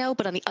person I know,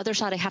 but on the other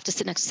side, I have to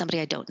sit next to somebody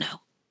I don't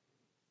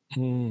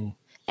know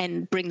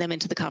and bring them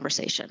into the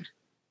conversation.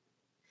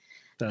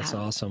 That's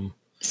awesome.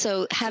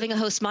 So having a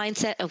host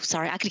mindset. Oh,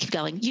 sorry, I could keep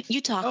going.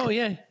 You talk. Oh,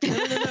 yeah.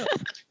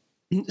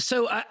 No.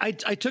 So I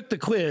took the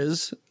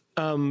quiz.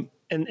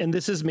 And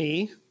this is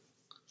me.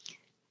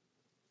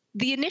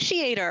 The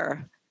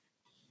initiator.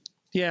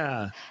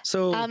 Yeah.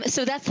 So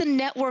that's the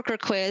networker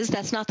quiz.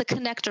 That's not the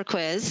connector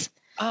quiz.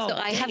 Oh, so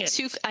I have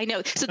two. I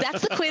know. So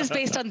that's the quiz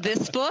based on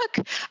this book.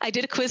 I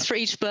did a quiz for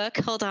each book.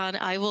 Hold on.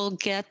 I will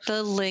get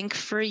the link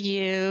for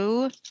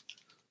you.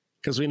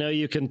 Because we know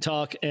you can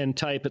talk and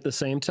type at the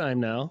same time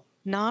now.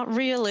 Not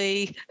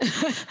really.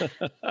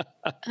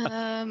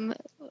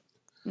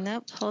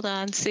 Nope. Hold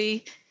on.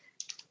 See,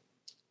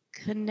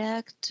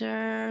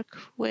 connector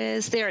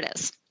quiz. There it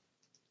is.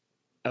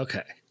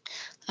 Okay.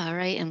 All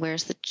right. And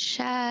where's the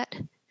chat?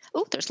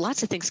 Oh, there's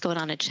lots of things going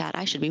on in chat.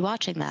 I should be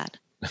watching that.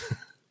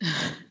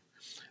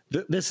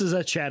 This is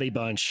a chatty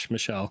bunch,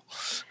 Michelle.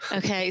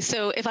 Okay.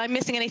 So if I'm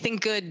missing anything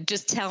good,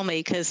 just tell me,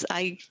 because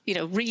I,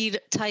 read,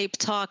 type,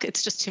 talk.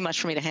 It's just too much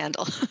for me to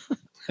handle.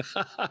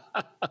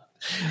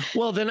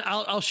 Well, then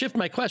I'll shift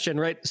my question,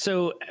 right?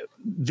 So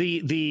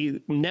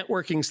the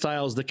networking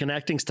styles, the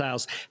connecting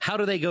styles, how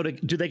do they go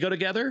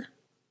together?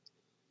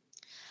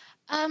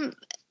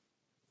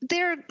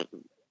 They're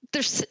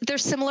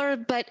similar,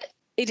 but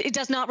it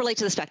does not relate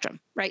to the spectrum,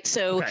 right?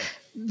 So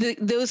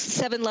those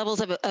 7 levels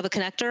of a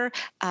connector,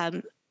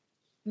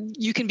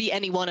 you can be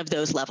any one of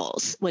those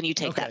levels when you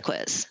take that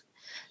quiz.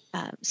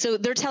 So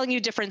they're telling you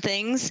different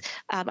things.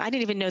 I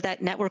didn't even know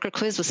that networker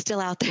quiz was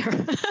still out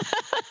there.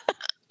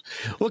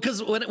 Well,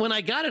 because when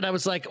I got it, I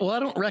was like, well, I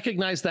don't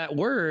recognize that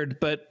word,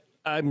 but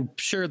I'm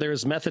sure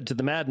there's method to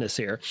the madness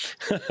here.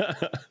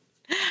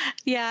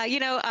 Yeah,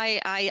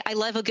 I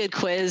love a good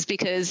quiz,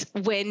 because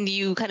when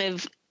you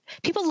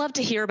people love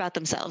to hear about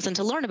themselves and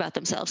to learn about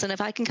themselves. And if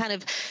I can kind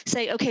of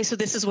say, okay, so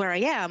this is where I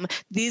am,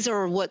 these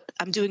are what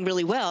I'm doing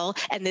really well,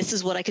 and this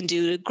is what I can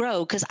do to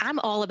grow, because I'm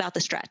all about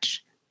the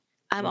stretch.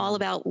 I'm all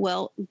about,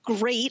 well,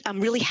 great, I'm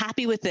really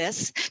happy with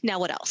this. Now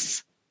what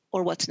else?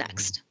 Or what's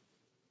next?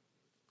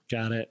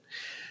 Got it.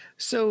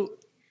 So.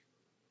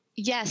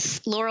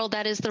 Yes, Laurel,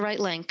 that is the right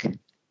link.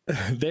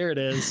 There it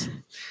is.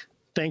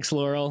 Thanks,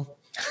 Laurel.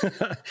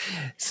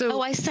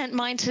 So I sent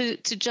mine to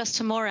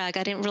Morag.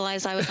 I didn't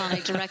realize I was on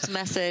a direct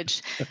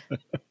message.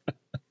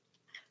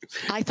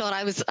 I thought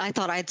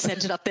I'd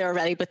sent it up there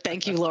already, but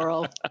thank you,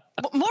 Laurel.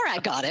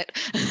 Morag got it.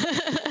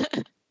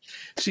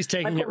 She's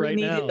taking it right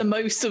now. Need it the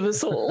most of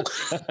us all.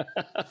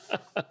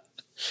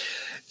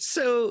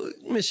 So,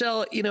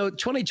 Michelle,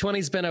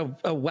 2020's been a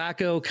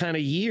wacko kind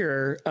of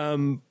year.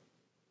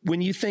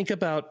 When you think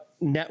about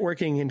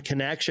networking and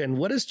connection,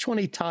 what has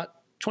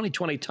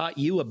 2020 taught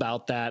you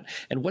about that,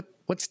 and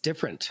what's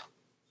different?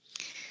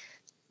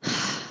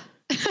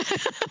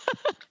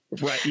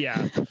 Right.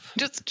 Yeah.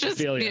 Just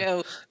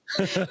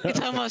it's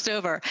almost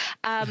over.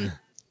 I'm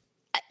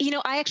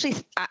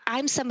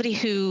somebody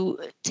who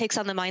takes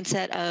on the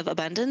mindset of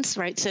abundance,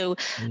 right? So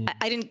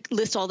I didn't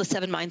list all the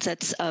 7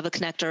 mindsets of a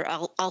connector.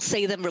 I'll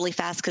say them really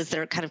fast because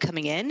they're kind of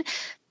coming in.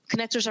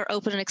 Connectors are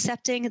open and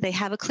accepting. They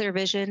have a clear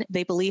vision.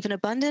 They believe in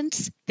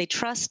abundance. They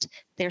trust.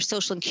 They're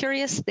social and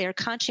curious. They are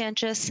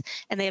conscientious,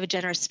 and they have a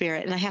generous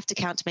spirit. And I have to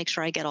count to make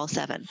sure I get all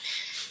 7.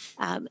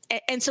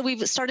 And so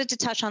we've started to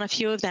touch on a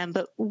few of them,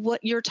 but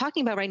what you're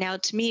talking about right now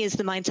to me is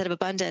the mindset of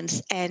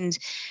abundance, and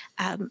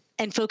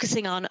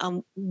focusing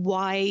on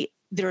why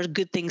there are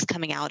good things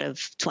coming out of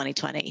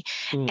 2020.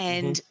 Mm-hmm.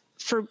 And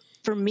for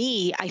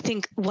me, I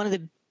think one of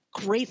the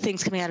great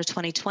things coming out of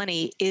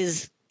 2020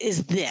 is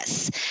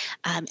this,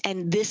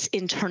 and this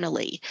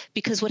internally,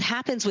 because what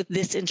happens with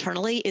this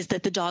internally is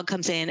that the dog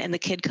comes in and the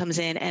kid comes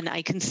in, and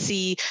I can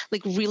see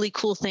like really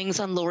cool things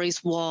on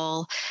Lori's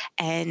wall,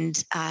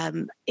 and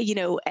and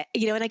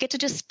I get to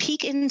just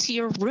peek into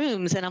your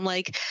rooms, and I'm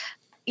like,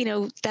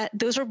 that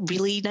those are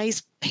really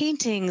nice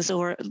paintings,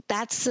 or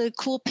that's a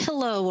cool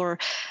pillow, or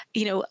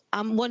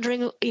I'm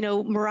wondering,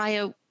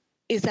 Mariah,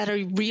 is that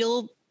a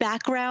real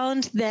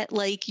background that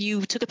like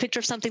you took a picture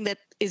of something that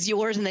is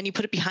yours and then you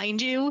put it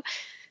behind you?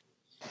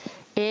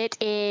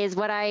 It is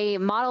what I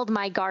modeled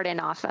my garden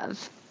off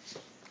of.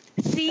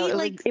 See, so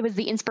it was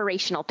the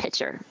inspirational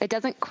picture. It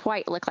doesn't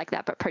quite look like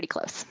that, but pretty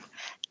close.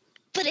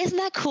 But isn't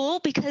that cool?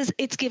 Because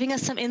it's giving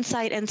us some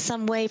insight and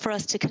some way for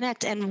us to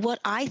connect. And what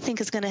I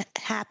think is going to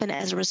happen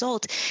as a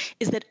result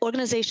is that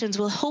organizations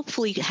will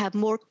hopefully have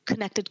more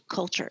connected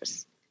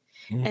cultures.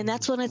 And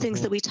that's one of the things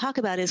that we talk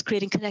about, is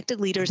creating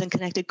connected leaders and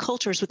connected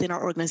cultures within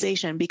our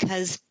organization,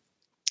 because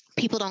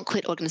people don't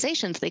quit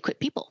organizations, they quit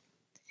people.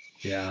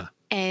 Yeah.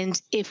 And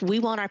if we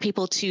want our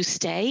people to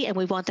stay, and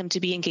we want them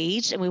to be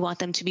engaged, and we want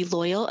them to be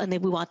loyal, and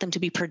then we want them to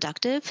be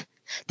productive,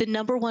 the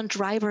number one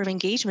driver of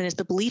engagement is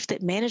the belief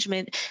that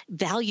management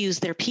values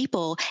their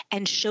people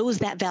and shows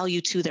that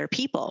value to their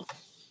people.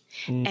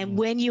 And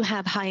when you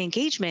have high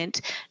engagement,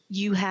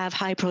 you have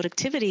high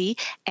productivity,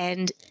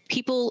 and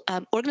people,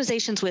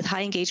 organizations with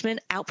high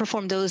engagement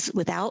outperform those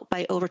without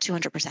by over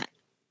 200%.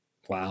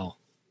 Wow.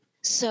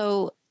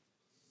 So,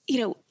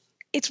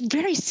 it's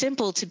very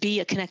simple to be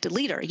a connected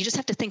leader. You just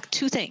have to think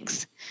 2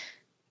 things: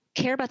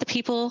 care about the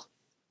people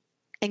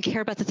and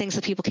care about the things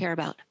that people care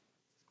about.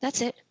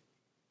 That's it.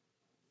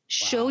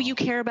 Show you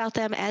care about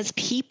them as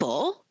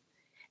people,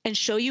 and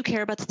show you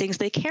care about the things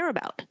they care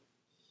about.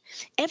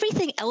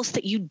 Everything else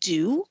that you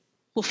do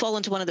will fall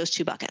into one of those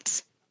 2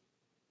 buckets.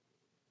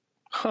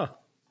 Huh.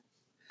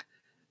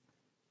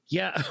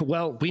 Yeah.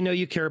 Well, we know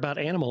you care about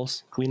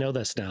animals. We know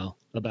this now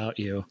about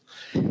you.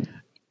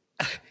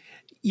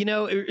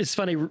 It's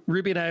funny.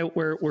 Ruby and I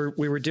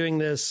we were doing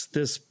this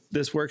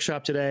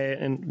workshop today,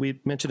 and we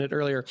mentioned it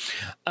earlier.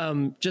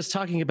 Just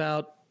talking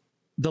about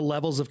the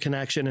levels of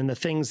connection and the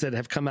things that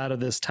have come out of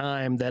this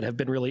time that have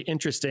been really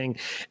interesting.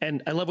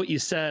 And I love what you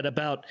said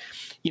about,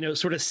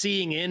 sort of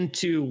seeing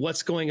into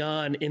what's going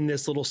on in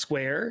this little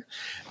square.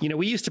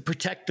 We used to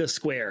protect the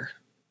square.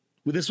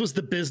 This was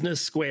the business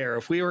square.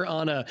 If we were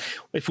on a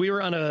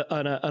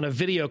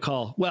video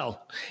call,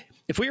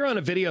 if we were on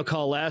a video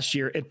call last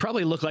year, it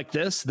probably looked like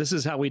this. This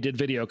is how we did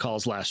video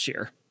calls last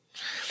year.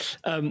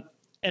 And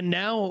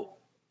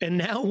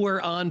now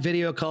we're on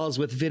video calls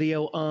with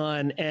video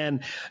on,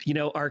 and,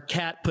 our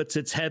cat puts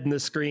its head in the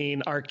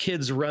screen. Our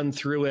kids run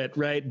through it,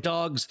 right?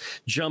 Dogs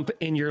jump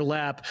in your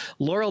lap.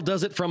 Laurel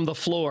does it from the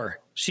floor.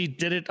 She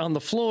did it on the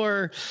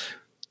floor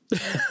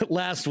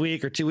last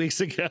week or 2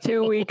 weeks ago.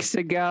 2 weeks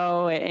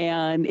ago.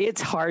 And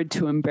it's hard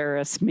to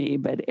embarrass me,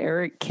 but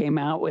Eric came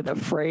out with a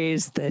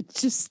phrase that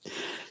just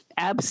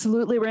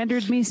absolutely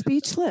rendered me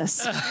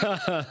speechless.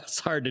 It's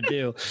hard to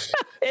do.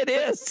 It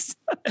is.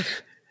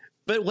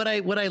 But what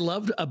I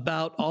loved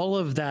about all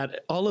of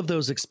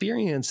those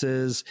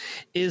experiences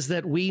is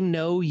that we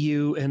know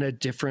you in a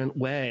different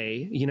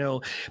way.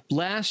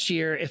 Last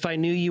year, if I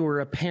knew you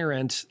were a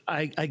parent,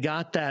 I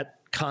got that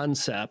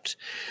concept.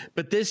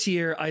 But this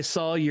year I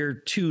saw your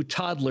 2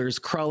 toddlers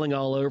crawling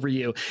all over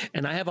you,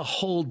 and I have a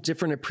whole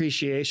different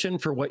appreciation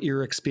for what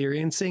you're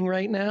experiencing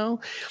right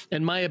now.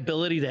 And my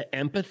ability to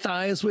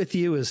empathize with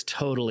you is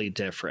totally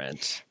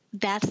different.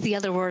 That's the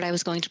other word I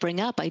was going to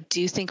bring up. I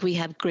do think we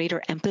have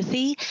greater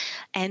empathy.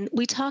 And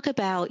we talk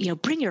about,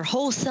 bring your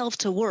whole self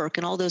to work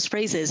and all those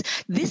phrases.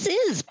 This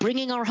is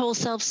bringing our whole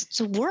selves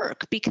to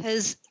work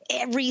because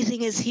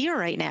everything is here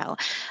right now.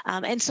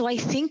 And so I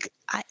think,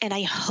 and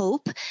I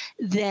hope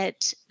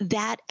that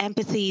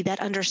empathy, that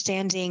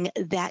understanding,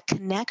 that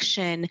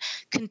connection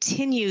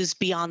continues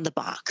beyond the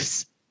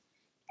box.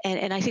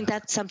 And I think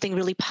that's something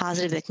really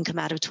positive that can come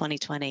out of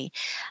 2020.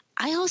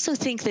 I also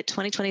think that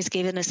 2020 has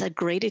given us a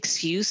great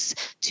excuse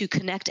to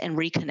connect and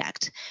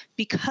reconnect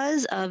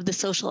because of the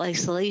social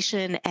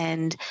isolation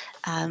and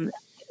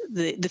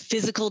the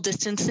physical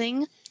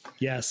distancing.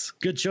 Yes,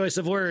 good choice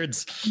of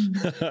words.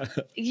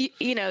 you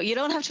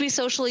don't have to be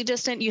socially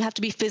distant. You have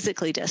to be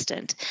physically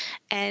distant.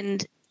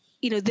 And,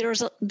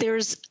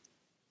 there's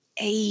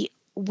a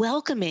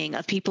welcoming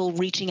of people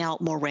reaching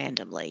out more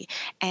randomly.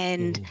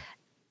 And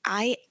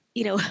I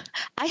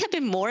have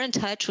been more in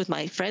touch with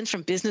my friends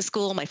from business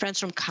school, my friends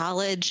from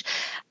college,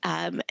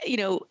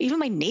 even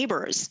my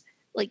neighbors.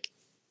 Like,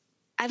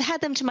 I've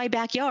had them to my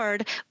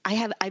backyard.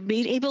 I've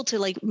been able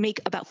to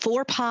make about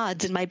 4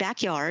 pods in my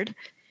backyard,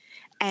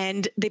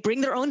 and they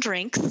bring their own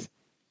drinks,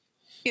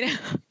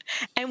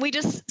 and we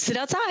just sit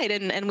outside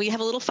and we have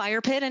a little fire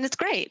pit, and it's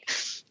great.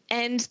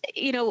 And,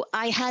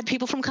 I had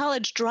people from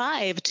college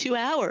drive 2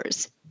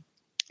 hours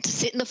to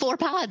sit in the 4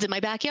 pods in my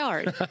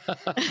backyard.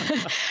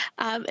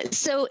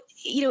 So,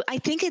 I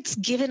think it's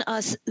given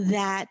us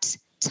that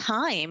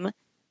time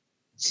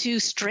to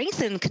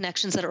strengthen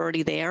connections that are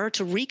already there,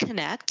 to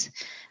reconnect,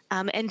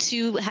 and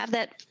to have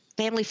that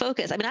family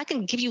focus. I mean, I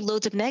can give you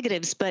loads of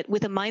negatives, but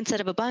with a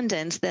mindset of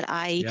abundance that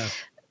I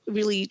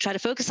really try to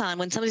focus on.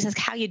 When somebody says,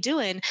 "How you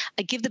doing?"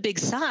 I give the big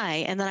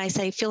sigh, and then I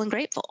say, "Feeling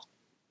grateful."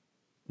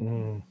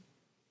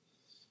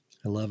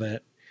 I love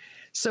it.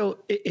 So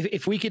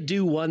if we could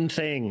do one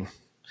thing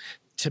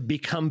to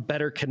become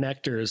better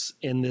connectors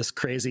in this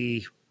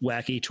crazy,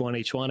 wacky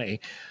 2020,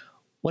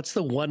 what's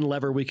the one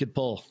lever we could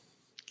pull?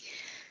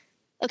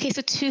 Okay,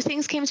 so 2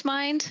 things came to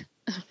mind.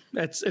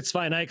 It's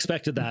fine. I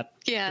expected that.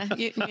 Yeah.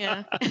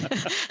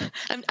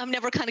 I'm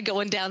never kind of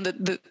going down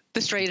the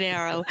straight and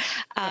narrow.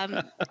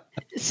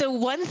 So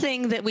one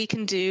thing that we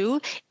can do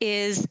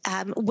is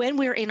when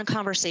we're in a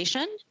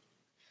conversation,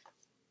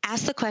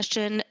 ask the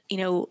question,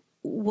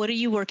 what are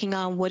you working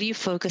on? What are you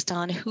focused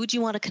on? Who do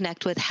you want to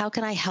connect with? How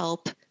can I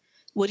help?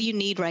 What do you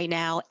need right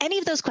now? Any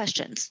of those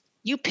questions.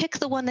 You pick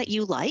the one that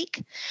you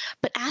like,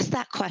 but ask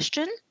that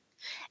question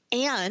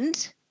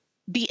and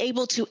be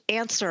able to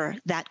answer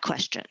that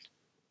question.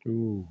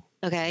 Ooh.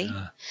 Okay.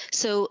 Yeah.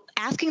 So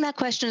asking that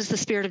question is the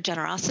spirit of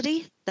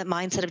generosity, that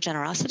mindset of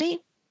generosity.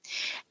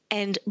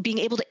 And being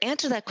able to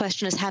answer that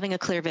question is having a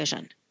clear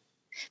vision,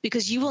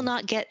 because you will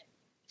not get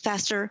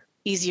faster,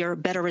 easier,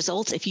 better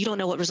results if you don't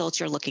know what results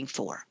you're looking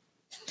for.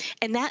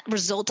 And that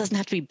result doesn't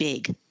have to be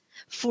big.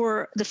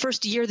 For the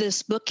first year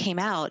this book came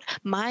out,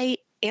 my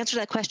answer to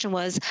that question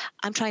was,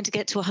 I'm trying to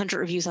get to 100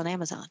 reviews on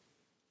Amazon.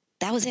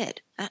 That was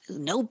it.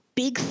 No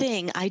big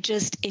thing.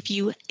 If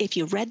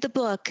you read the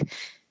book,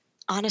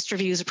 honest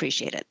reviews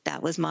appreciated.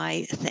 That was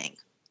my thing.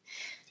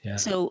 Yeah.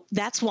 So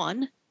that's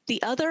one.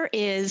 The other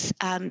is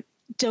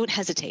don't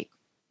hesitate.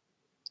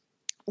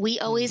 We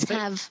always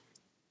have.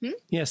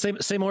 Yeah,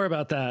 say more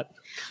about that.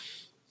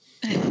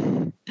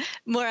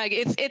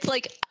 It's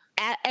like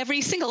every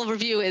single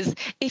review is,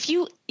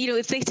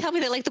 if they tell me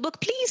they like the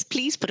book,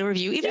 please put a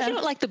review. Even if you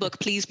don't like the book,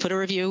 please put a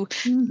review.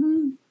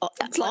 Mm-hmm.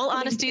 All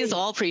honesty is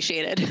all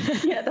appreciated.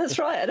 Yeah, that's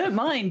right. I don't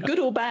mind. Good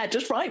or bad,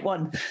 just write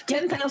one.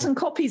 10,000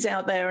 copies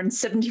out there and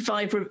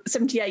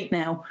 78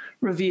 now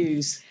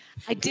reviews.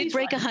 I did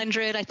break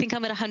 100. I think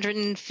I'm at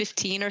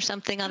 115 or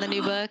something on the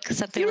new book.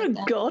 Something You're like a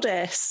that.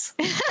 goddess.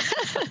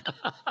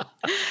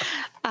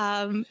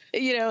 And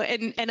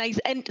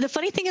the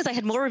funny thing is, I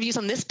had more reviews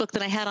on this book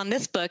than I had on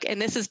this book,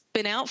 and this has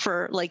been out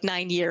for like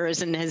 9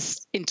 years and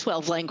has in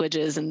 12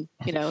 languages, and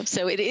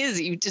so it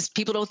is.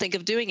 People don't think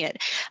of doing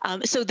it.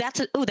 So that's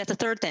a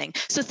third thing.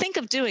 So think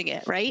of doing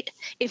it, right?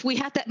 If we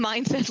have that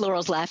mindset,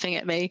 Laurel's laughing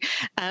at me.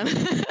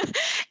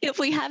 If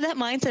we have that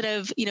mindset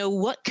of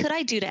what could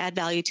I do to add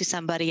value to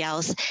somebody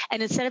else,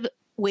 and instead of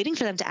waiting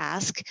for them to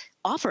ask,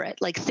 offer it.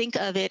 Like think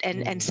of it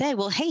and say,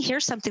 well, hey,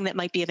 here's something that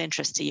might be of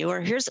interest to you,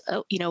 or here's,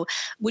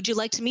 would you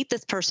like to meet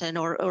this person,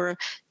 or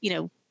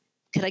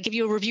could I give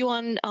you a review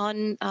on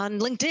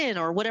LinkedIn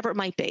or whatever it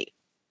might be.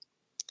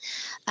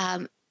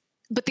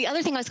 But the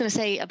other thing I was going to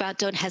say about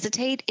don't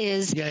hesitate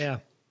is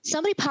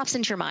somebody pops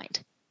into your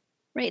mind,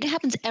 right? It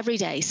happens every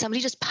day.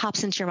 Somebody just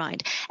pops into your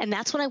mind. And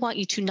that's when I want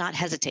you to not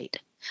hesitate.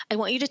 I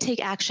want you to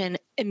take action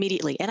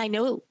immediately. And I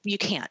know you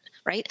can't,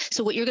 right?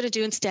 So what you're going to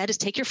do instead is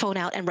take your phone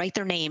out and write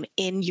their name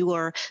in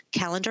your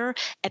calendar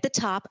at the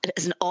top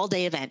as an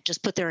all-day event.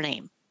 Just put their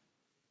name.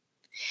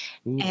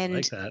 Ooh, and I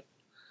like that.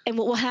 And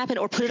what will happen,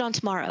 or put it on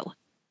tomorrow,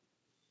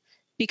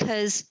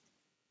 because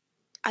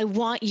I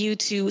want you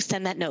to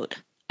send that note.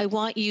 I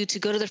want you to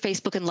go to their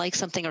Facebook and like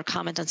something or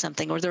comment on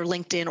something, or their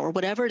LinkedIn, or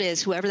whatever it is,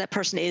 whoever that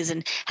person is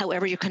and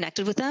however you're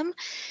connected with them.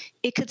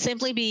 It could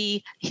simply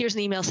be, here's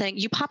an email saying,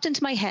 you popped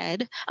into my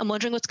head. I'm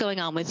wondering what's going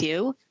on with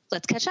you.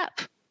 Let's catch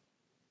up.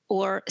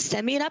 Or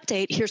send me an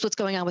update. Here's what's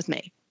going on with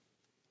me.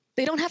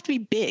 They don't have to be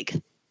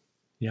big.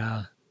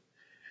 Yeah.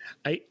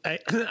 I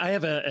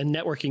have a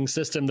networking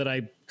system that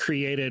I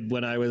created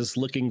when I was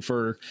looking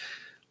for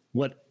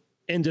what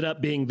ended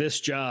up being this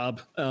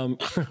job,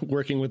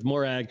 working with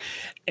Morag,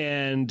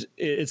 and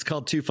it's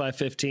called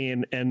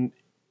 2515, and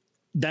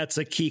that's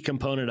a key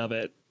component of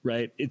it,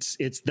 right?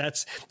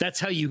 That's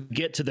how you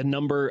get to the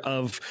number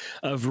of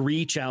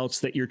reach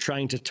outs that you're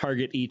trying to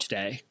target each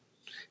day,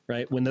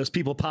 right? When those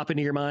people pop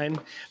into your mind,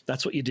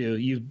 that's what you do.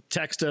 You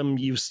text them,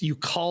 you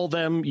call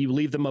them, you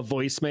leave them a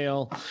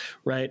voicemail,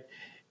 right?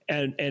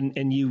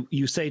 And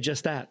you say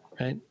just that,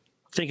 right?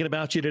 Thinking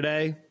about you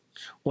today,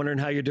 wondering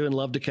how you're doing,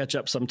 love to catch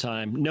up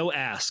sometime. No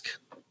ask.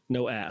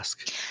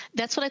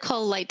 That's what I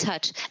call a light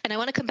touch. And I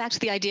want to come back to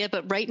the idea,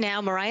 but right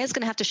now, Mariah's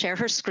going to have to share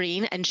her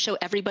screen and show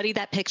everybody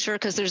that picture,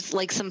 because there's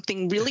like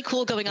something really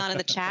cool going on in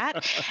the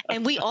chat.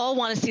 And we all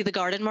want to see the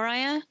garden,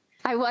 Mariah.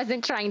 I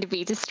wasn't trying to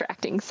be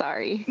distracting.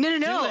 Sorry.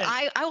 No.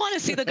 I want to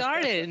see the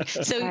garden.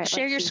 So right,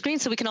 share your screen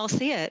so we can all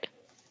see it.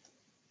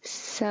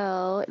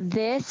 So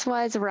this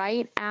was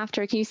right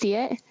after, can you see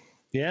it?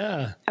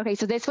 Yeah. Okay,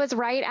 so this was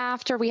right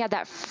after we had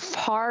that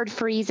hard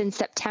freeze in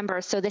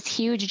September. So this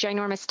huge,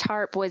 ginormous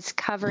tarp was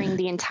covering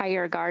the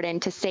entire garden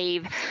to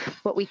save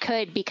what we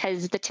could,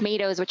 because the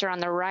tomatoes, which are on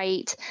the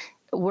right,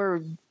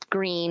 were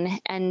green.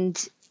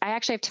 And I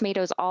actually have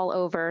tomatoes all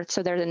over.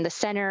 So they're in the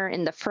center,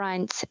 in the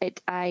front.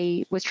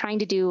 I was trying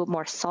to do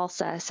more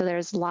salsa. So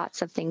there's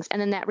lots of things. And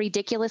then that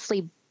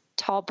ridiculously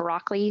tall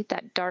broccoli,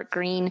 that dark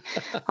green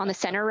on the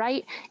center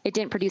right, it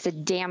didn't produce a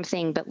damn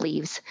thing but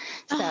leaves.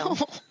 So,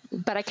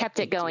 but I kept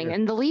it going.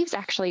 And the leaves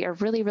actually are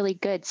really, really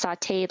good,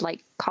 sauteed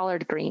like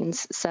collard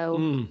greens.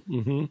 So,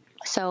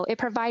 so it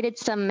provided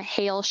some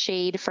hail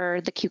shade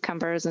for the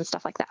cucumbers and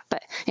stuff like that.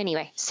 But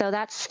anyway, so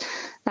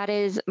that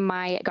is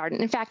my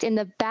garden. In fact, in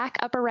the back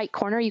upper right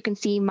corner, you can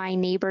see my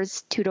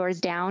neighbor's 2 doors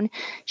down.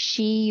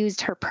 She used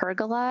her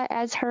pergola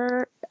as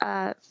her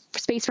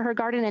space for her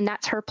garden, and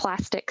that's her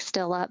plastic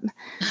still up,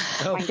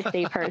 trying to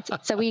save hers.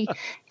 So we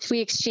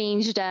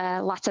exchanged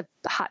lots of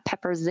hot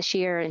peppers this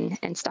year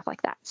and stuff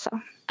like that. So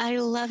I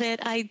love it.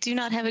 I do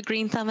not have a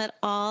green thumb at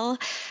all.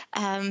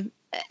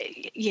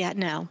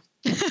 No.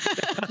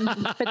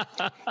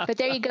 but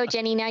there you go,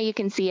 Jenny. Now you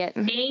can see it.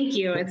 Thank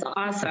you. It's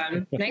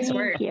awesome. Nice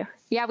work. Thank you.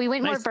 Yeah, we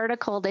went more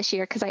vertical this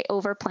year because I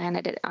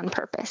overplanted it on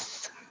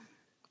purpose.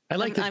 I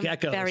like the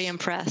geckos. I'm very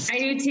impressed. I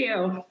do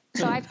too.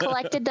 So I've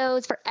collected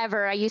those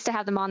forever. I used to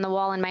have them on the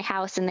wall in my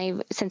house,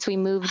 and since we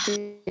moved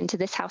into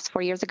this house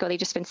 4 years ago, they've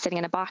just been sitting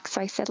in a box.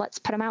 So I said, let's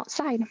put them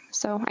outside.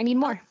 So I need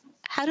more.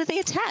 How do they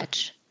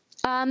attach?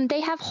 They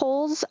have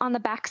holes on the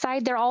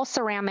backside. They're all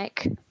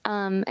ceramic.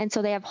 And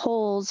so they have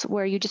holes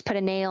where you just put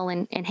a nail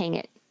and hang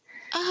it.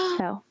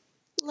 Oh,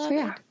 love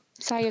it.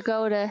 So I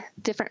go to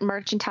different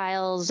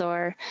mercantiles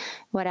or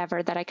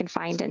whatever that I can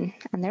find, and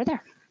they're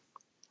there.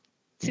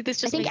 See,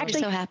 this just makes me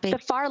so happy. The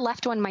far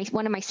left one,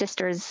 one of my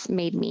sisters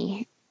made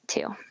me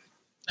too.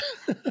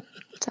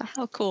 So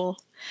how cool.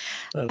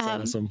 That's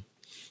awesome.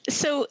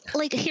 So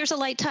here's a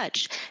light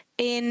touch.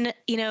 In,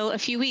 a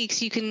few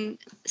weeks, you can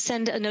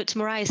send a note to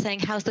Mariah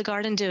saying, how's the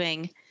garden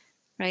doing?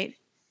 Right?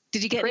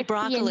 Did you get any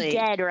broccoli?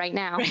 And dead right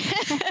now.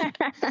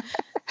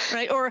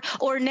 Right.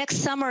 Or next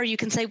summer, you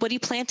can say, what are you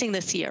planting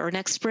this year? Or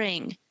next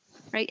spring?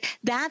 Right.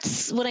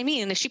 That's what I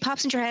mean. If she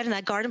pops into your head and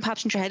that garden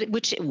pops into your head,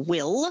 which it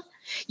will,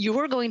 you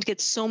are going to get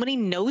so many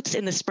notes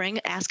in the spring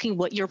asking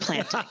what you're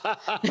planting.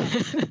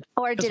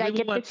 Or did I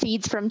get the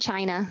seeds from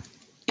China?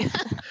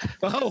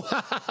 Oh,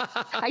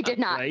 I did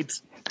not. right.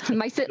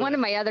 One of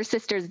my other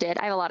sisters did.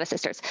 I have a lot of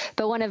sisters,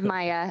 but one of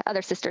my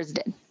other sisters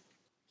did.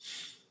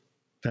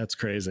 That's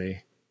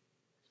crazy.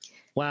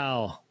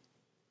 Wow.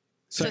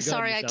 So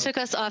sorry, I took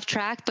us off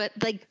track, but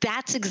like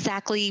that's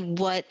exactly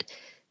what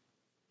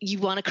you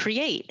want to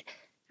create,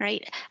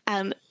 right?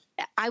 I'm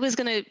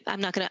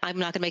not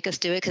gonna make us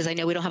do it because I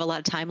know we don't have a lot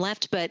of time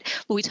left. But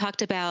we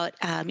talked about,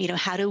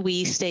 how do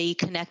we stay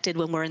connected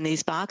when we're in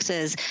these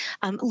boxes?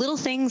 Little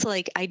things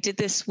like I did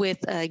this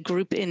with a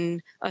group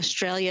in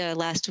Australia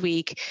last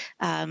week.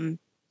 It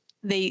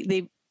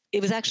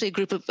was actually a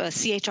group of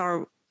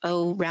CHRO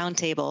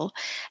roundtable,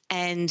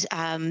 and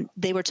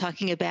they were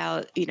talking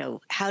about,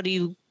 how do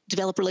you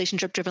develop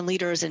relationship-driven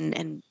leaders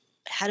and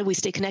how do we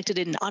stay connected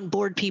and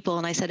onboard people?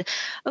 And I said,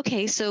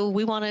 okay, so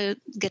we want to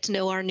get to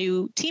know our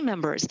new team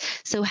members.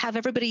 So have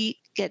everybody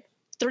get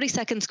 30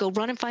 seconds, go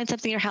run and find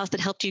something in your house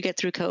that helped you get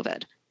through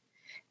COVID.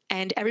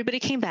 And everybody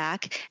came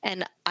back,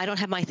 and I don't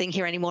have my thing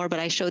here anymore, but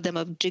I showed them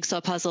a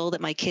jigsaw puzzle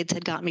that my kids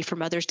had gotten me for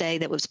Mother's Day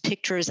that was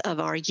pictures of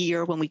our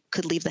year when we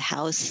could leave the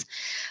house.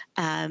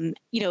 But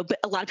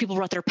a lot of people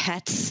brought their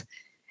pets.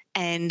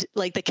 And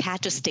like the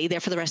cat just stayed there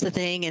for the rest of the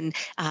thing, and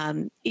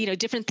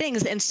different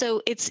things. And so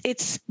it's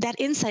that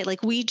insight.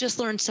 Like we just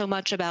learned so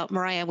much about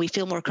Mariah, and we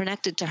feel more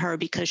connected to her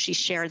because she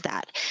shared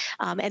that.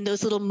 And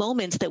those little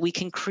moments that we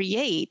can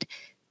create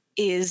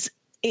it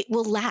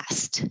will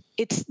last.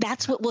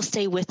 That's what will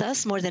stay with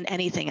us more than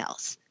anything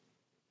else.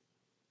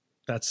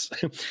 That's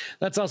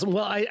awesome.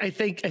 Well, I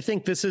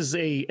think this is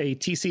a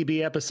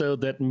TCB episode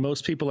that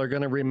most people are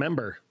going to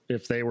remember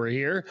if they were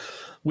here.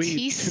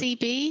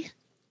 TCB.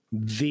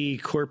 The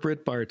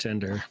corporate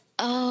bartender.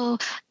 Oh,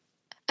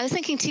 I was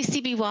thinking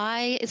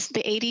TCBY. It's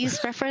the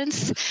 80s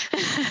reference.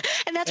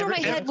 And that's where my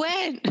head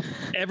went.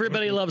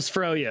 Everybody loves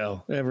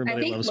Froyo. I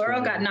think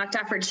Laurel got knocked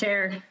off her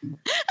chair.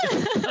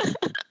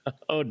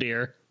 Oh,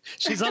 dear.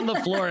 She's on the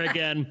floor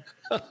again.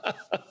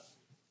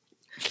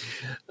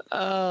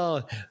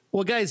 Oh,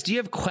 well, guys, do you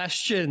have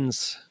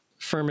questions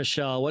for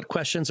Michelle? What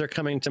questions are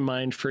coming to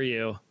mind for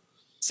you?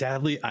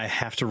 Sadly, I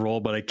have to roll,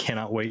 but I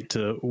cannot wait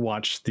to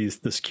watch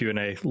this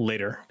Q&A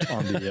later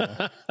on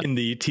the in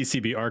the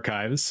TCB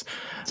archives.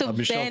 So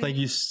Michelle, thank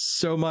you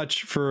so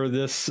much for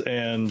this,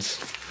 and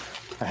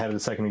I had it a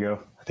second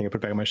ago. I think I put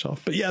it back on my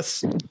shelf. But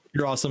yes,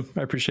 you're awesome.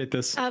 I appreciate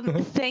this.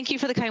 Thank you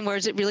for the kind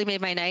words. It really made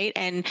my night.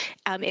 And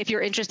if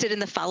you're interested in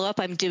the follow-up,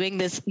 I'm doing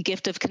this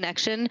gift of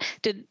connection.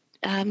 Did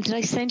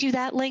I send you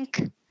that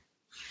link?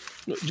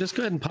 Just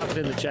go ahead and pop it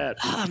in the chat.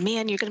 Oh,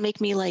 man, you're going to make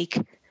me like...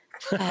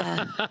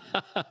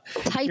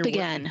 type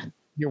again.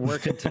 You're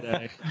working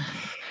today.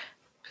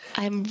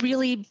 I'm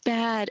really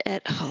bad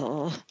at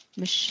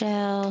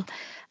Michelle.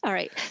 All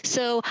right.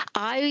 So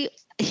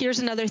here's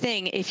another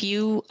thing. If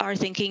you are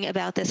thinking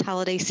about this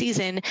holiday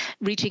season,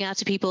 reaching out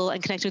to people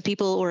and connecting with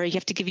people, or you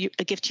have to give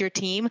a gift to your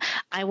team,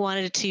 I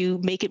wanted to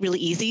make it really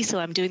easy. So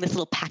I'm doing this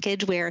little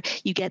package where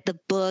you get the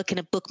book and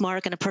a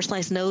bookmark and a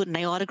personalized note, and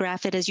I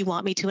autograph it as you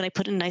want me to, and I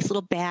put it in a nice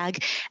little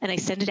bag and I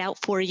send it out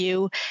for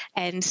you.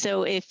 And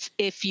so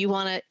if you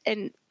want to,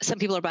 and some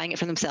people are buying it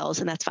for themselves,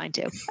 and that's fine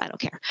too. I don't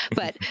care.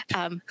 But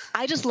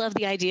I just love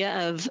the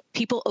idea of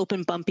people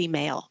open bumpy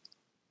mail.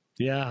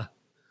 Yeah.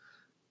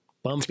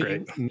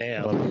 Bumpy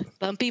mail.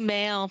 Bumpy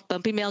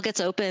mail gets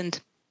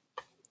opened.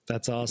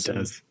 That's awesome. It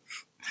does.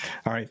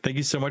 All right. Thank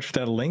you so much for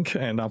that link.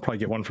 And I'll probably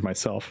get one for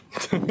myself.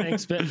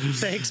 Thanks, Ben.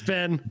 Thanks,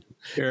 Ben.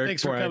 Eric,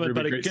 thanks for coming,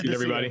 buddy. Great to see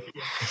everybody.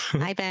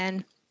 Hi,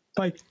 Ben.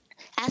 Bye.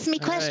 Ask me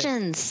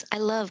questions. Right.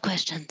 I love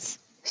questions.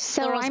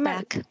 So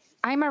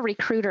I'm a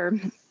recruiter,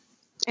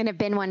 and have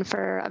been one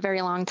for a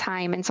very long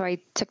time. And so I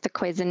took the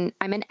quiz, and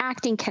I'm an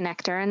acting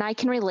connector, and I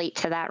can relate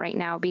to that right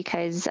now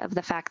because of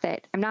the fact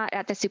that I'm not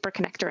at the super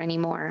connector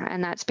anymore.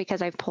 And that's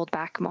because I've pulled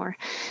back more.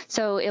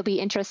 So it'll be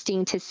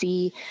interesting to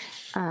see,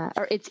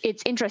 or it's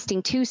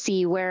interesting to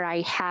see where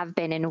I have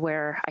been and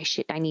where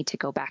I need to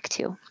go back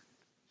to.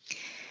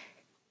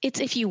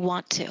 It's if you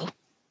want to,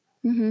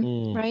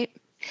 right?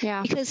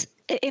 Yeah. Because,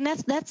 and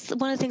that's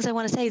one of the things I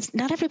want to say is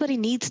not everybody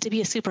needs to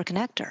be a super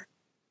connector.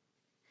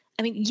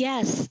 I mean,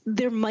 yes,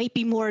 there might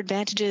be more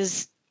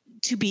advantages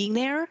to being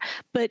there,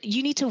 but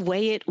you need to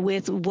weigh it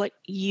with what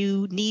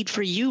you need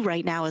for you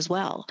right now as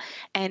well.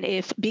 And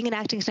if being an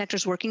acting connector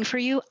is working for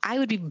you, I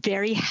would be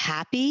very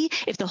happy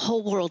if the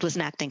whole world was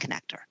an acting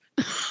connector.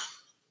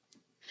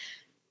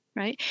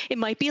 Right? It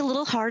might be a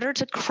little harder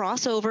to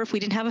cross over if we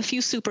didn't have a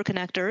few super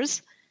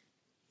connectors,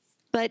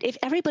 but if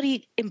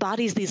everybody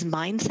embodies these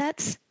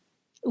mindsets,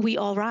 we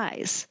all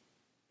rise.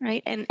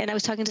 Right? And I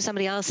was talking to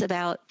somebody else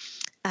about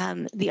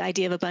the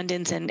idea of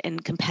abundance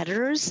and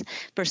competitors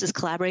versus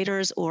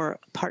collaborators or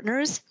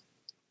partners.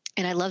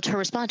 And I loved her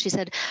response. She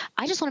said,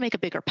 I just want to make a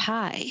bigger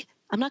pie.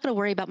 I'm not going to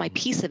worry about my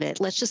piece of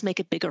it. Let's just make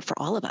it bigger for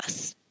all of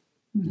us.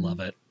 Love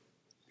it.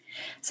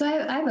 So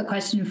I have a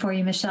question for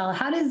you, Michelle.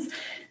 How does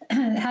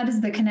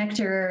the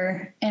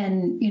connector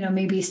and,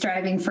 maybe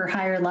striving for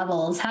higher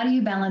levels, how do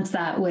you balance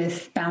that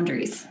with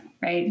boundaries?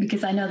 right?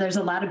 Because I know there's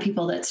a lot of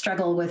people that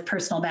struggle with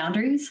personal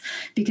boundaries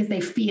because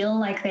they feel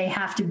like they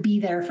have to be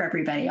there for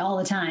everybody all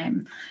the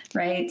time,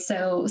 right?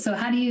 So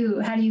how do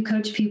you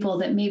coach people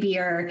that maybe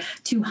are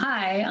too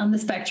high on the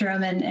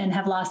spectrum and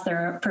have lost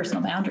their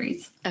personal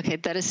boundaries? Okay,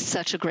 that is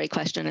such a great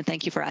question, and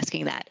thank you for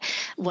asking that.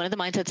 One of the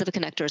mindsets of a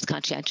connector is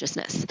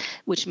conscientiousness,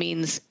 which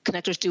means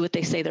connectors do what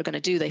they say they're going to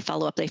do. They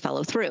follow up, they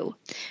follow through.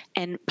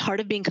 And part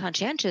of being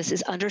conscientious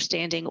is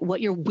understanding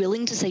what you're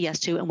willing to say yes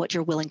to and what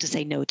you're willing to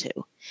say no to.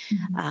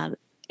 Mm-hmm.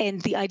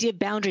 And the idea of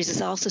boundaries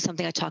is also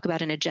something I talk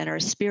about in a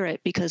generous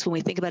spirit, because when we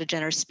think about a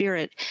generous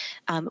spirit,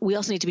 we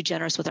also need to be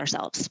generous with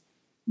ourselves.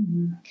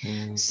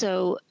 Mm-hmm.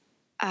 So,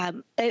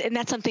 and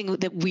that's something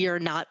that we are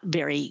not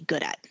very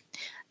good at.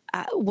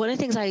 One of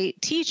the things I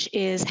teach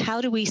is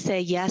how do we say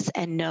yes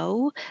and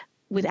no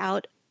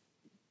without,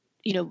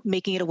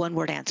 making it a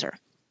one-word answer?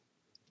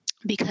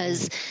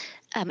 Because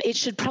it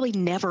should probably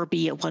never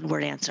be a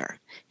one-word answer.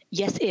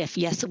 Yes if,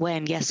 yes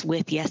when, yes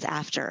with, yes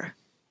after.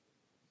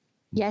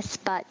 Yes,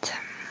 but.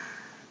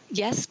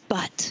 Yes,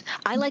 but.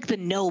 I like the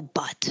no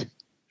but,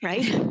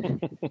 right?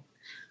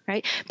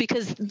 Right?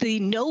 Because the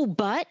no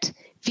but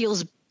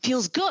feels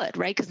good,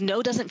 right? Because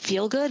no doesn't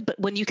feel good, but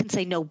when you can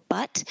say no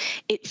but,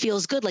 it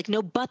feels good. Like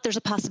no but, there's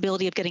a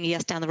possibility of getting a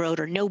yes down the road,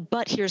 or no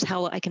but, here's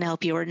how I can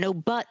help you, or no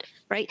but,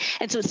 right?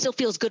 And so it still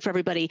feels good for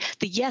everybody.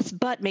 The yes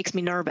but makes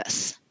me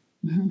nervous,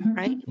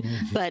 right?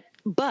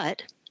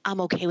 But I'm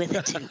okay with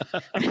it too.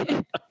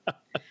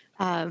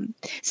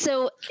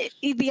 So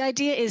the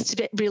idea is to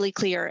get really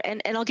clear,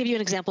 and I'll give you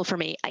an example for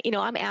me.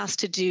 I'm asked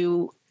to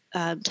do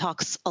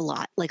talks a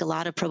lot, like a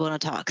lot of pro bono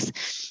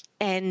talks,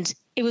 and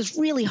it was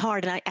really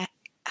hard, and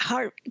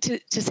hard to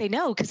say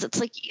no, because it's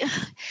like,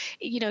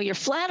 you're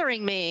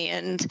flattering me,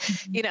 and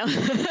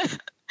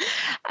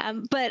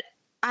but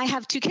I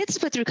have 2 kids to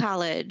put through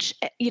college,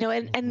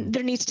 and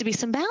there needs to be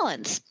some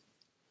balance.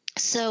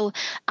 So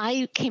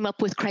I came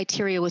up with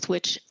criteria with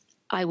which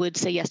I would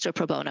say yes to a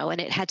pro bono, and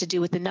it had to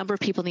do with the number of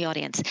people in the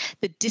audience,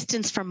 the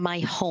distance from my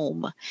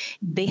home.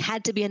 They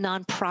had to be a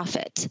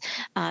nonprofit.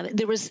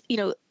 There was,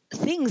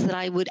 things that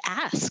I would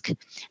ask,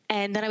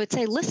 and then I would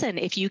say, listen,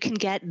 if you can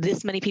get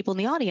this many people in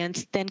the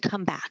audience, then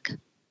come back,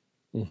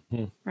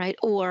 right?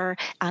 Or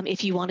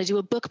if you want to do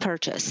a book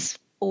purchase,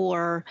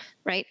 or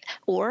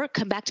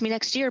come back to me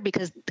next year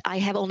because I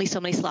have only so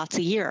many slots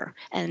a year.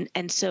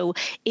 And so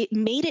it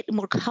made it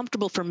more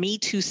comfortable for me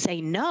to say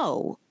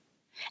no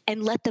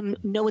and let them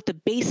know what the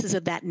basis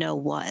of that no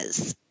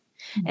was.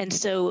 And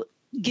so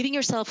giving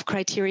yourself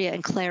criteria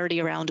and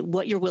clarity around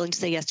what you're willing to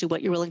say yes to,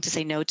 what you're willing to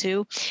say no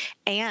to,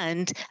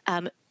 and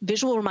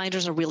visual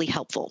reminders are really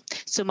helpful.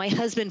 So my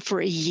husband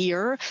for a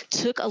year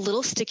took a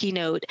little sticky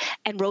note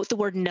and wrote the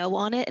word no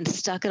on it and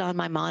stuck it on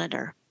my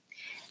monitor.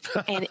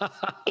 And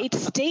it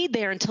stayed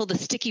there until the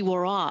sticky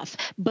wore off.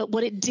 But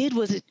what it did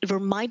was it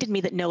reminded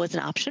me that no is an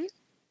option.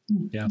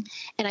 Yeah.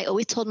 And I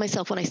always told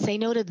myself, when I say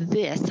no to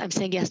this, I'm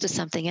saying yes to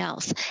something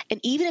else. And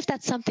even if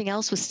that something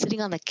else was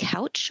sitting on the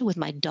couch with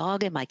my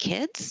dog and my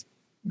kids,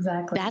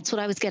 exactly, that's what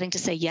I was getting to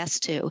say yes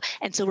to.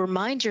 And so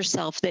remind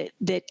yourself that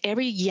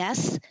every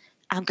yes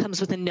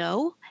comes with a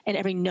no, and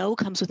every no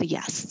comes with a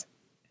yes.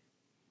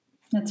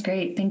 That's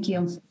great. Thank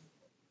you.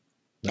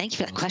 Thank you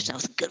for that question.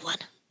 That was a good one.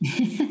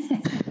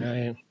 All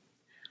right.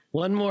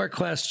 One more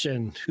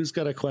question. Who's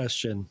got a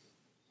question?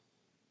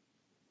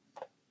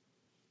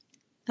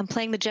 I'm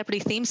playing the Jeopardy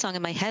theme song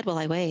in my head while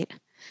I wait.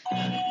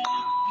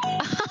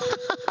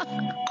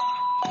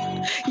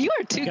 You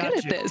are too good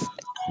at this.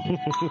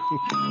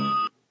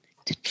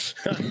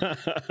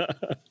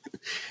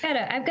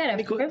 I've got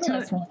a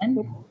frivolous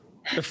one.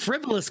 A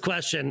frivolous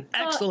question.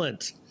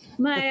 Excellent.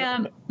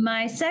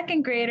 My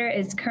second grader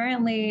is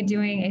currently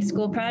doing a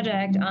school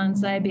project on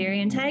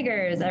Siberian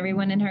tigers.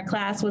 Everyone in her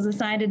class was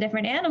assigned a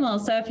different animal.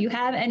 So if you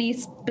have any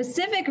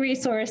specific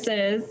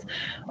resources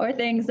or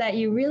things that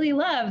you really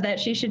love that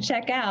she should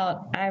check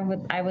out, I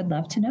would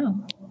love to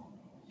know.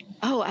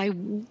 Oh, I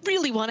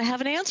really want to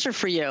have an answer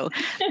for you.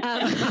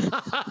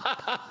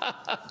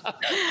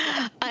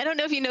 I don't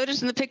know if you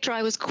noticed in the picture,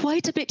 I was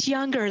quite a bit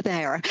younger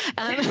there.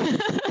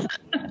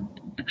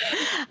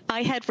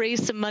 I had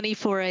raised some money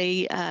for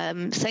a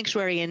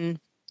sanctuary in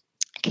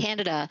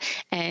Canada,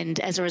 and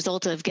as a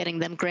result of getting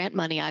them grant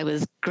money, I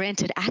was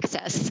granted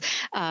access,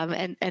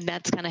 and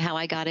that's kind of how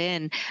I got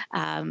in.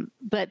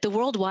 But the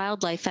World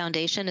Wildlife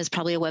Foundation is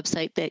probably a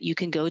website that you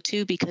can go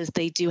to because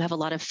they do have a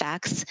lot of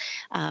facts.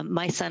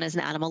 My son is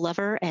an animal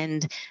lover,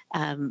 and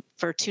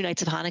for 2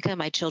 nights of Hanukkah,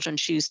 my children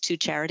choose 2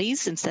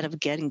 charities instead of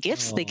getting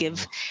gifts. They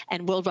give,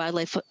 and World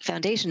Wildlife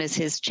Foundation is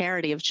his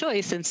charity of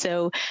choice, and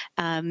so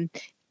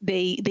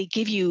they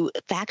give you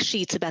fact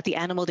sheets about the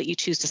animal that you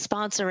choose to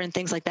sponsor and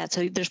things like that.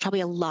 So there's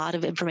probably a lot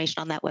of information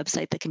on that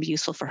website that can be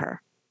useful for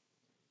her.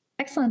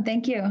 Excellent.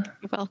 Thank you.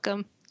 You're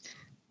welcome.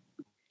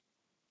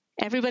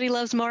 Everybody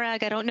loves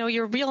Morag. I don't know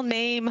your real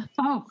name.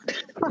 Oh,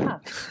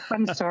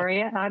 I'm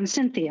sorry. I'm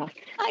Cynthia.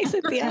 Hi,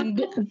 Cynthia.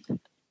 And,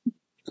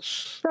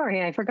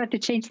 sorry, I forgot to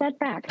change that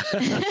back.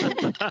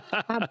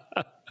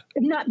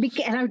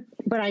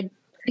 But I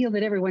feel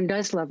that everyone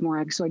does love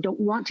Morag, so I don't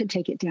want to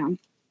take it down.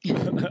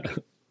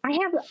 I I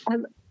have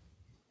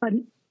a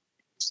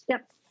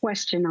step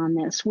question on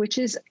this, which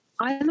is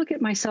I look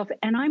at myself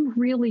and I'm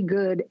really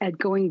good at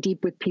going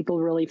deep with people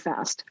really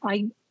fast.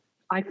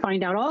 I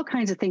find out all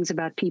kinds of things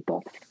about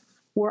people.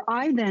 Where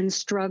I then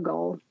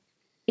struggle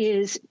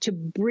is to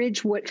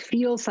bridge what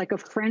feels like a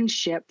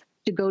friendship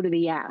to go to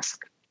the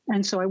ask.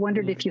 And so I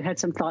wondered if you had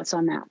some thoughts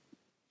on that.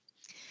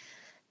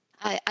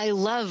 I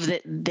love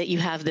that you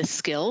have this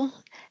skill.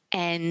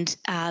 And,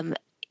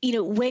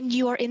 when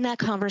you are in that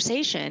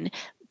conversation,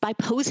 by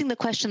posing the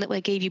question that I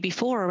gave you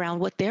before around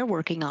what they're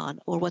working on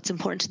or what's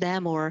important to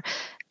them or,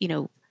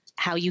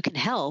 how you can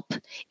help,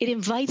 it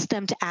invites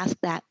them to ask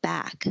that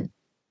back.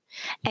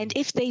 And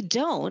if they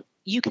don't,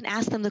 you can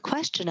ask them the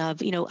question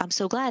of, I'm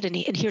so glad, and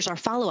here's our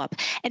follow-up.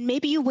 And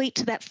maybe you wait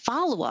to that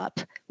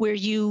follow-up where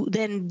you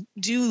then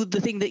do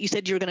the thing that you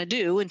said you're going to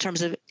do in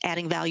terms of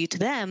adding value to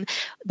them,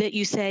 that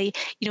you say,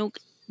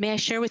 may I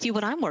share with you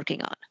what I'm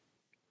working on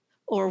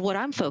or what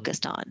I'm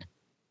focused on?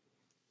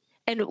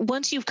 And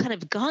once you've kind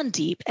of gone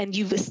deep and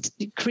you've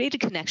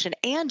created connection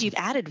and you've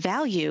added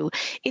value,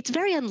 it's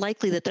very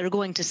unlikely that they're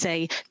going to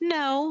say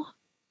no.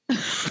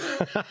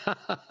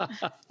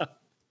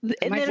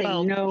 And then,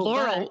 no,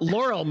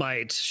 Laurel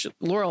might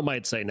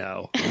say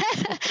no.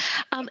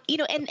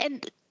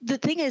 And the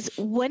thing is,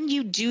 when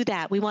you do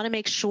that, we want to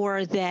make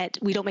sure that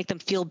we don't make them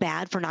feel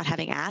bad for not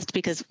having asked,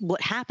 because what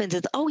happens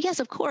is, oh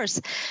yes, of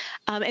course.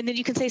 And then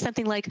you can say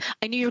something like,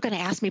 I knew you were going to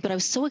ask me, but I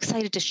was so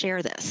excited to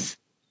share this.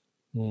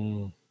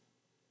 Mm-hmm.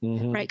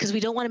 Right? Because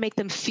we don't want to make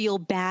them feel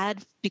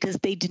bad because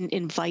they didn't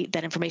invite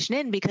that information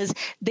in, because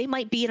they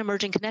might be an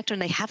emerging connector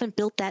and they haven't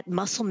built that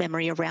muscle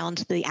memory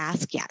around the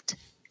ask yet.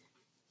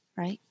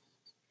 Right?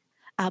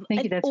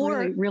 Thank you. That's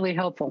really, really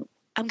helpful.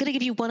 I'm going to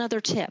give you one other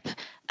tip.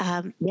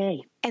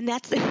 Yay. And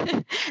that's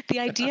the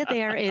idea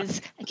there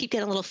is, I keep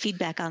getting a little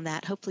feedback on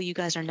that. Hopefully you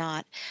guys are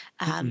not.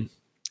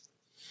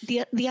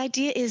 The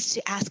idea is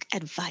to ask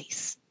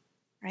advice,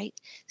 right?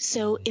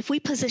 So if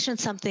we position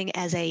something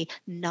as a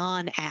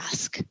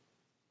non-ask,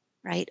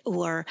 right,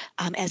 or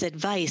as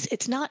advice,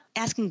 it's not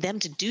asking them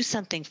to do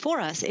something for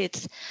us.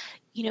 It's,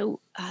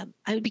 I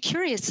would be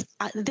curious.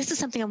 This is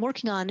something I'm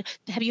working on.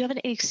 Have you any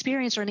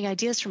experience or any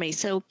ideas for me?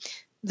 So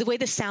the way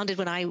this sounded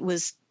when I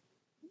was,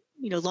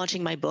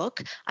 launching my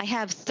book, I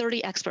have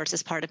 30 experts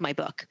as part of my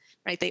book,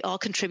 right? They all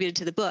contributed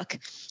to the book.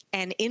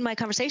 And in my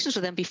conversations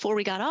with them before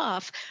we got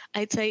off,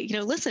 I'd say,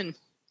 listen,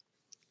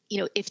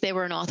 if they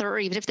were an author or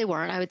even if they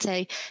weren't, I would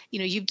say,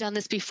 you've done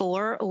this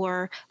before,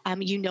 or a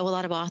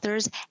lot of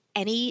authors.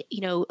 Any,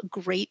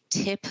 great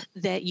tip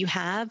that you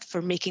have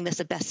for making this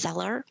a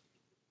bestseller,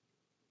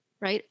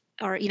 right?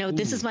 Or,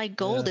 this is my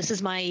goal. Yeah. This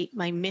is my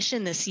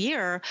mission this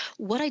year.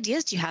 What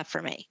ideas do you have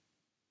for me?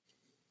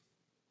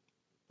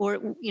 Or,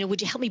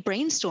 would you help me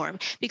brainstorm?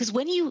 Because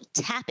when you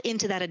tap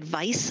into that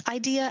advice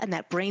idea and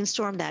that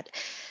brainstorm, that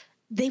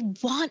they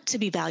want to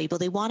be valuable,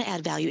 they want to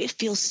add value, it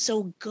feels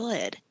so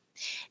good.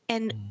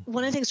 And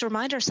one of the things to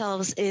remind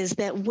ourselves is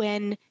that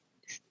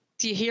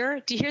do you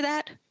hear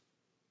that?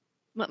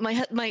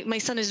 My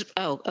son is,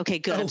 oh, okay,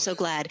 good. I'm so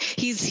glad.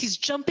 He's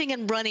jumping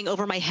and running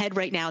over my head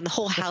right now and the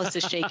whole house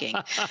is shaking.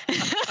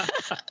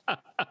 I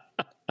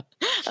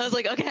was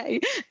like, okay,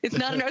 it's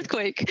not an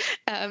earthquake.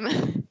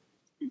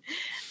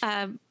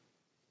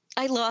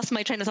 I lost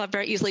my train of thought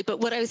very easily,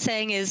 but what I was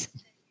saying is,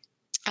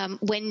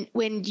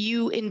 when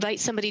you invite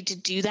somebody to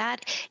do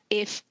that,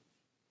 if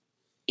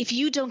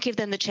you don't give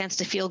them the chance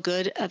to feel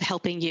good of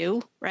helping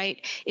you,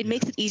 right, it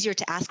makes it easier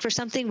to ask for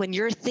something when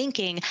you're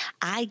thinking,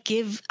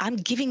 I'm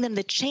giving them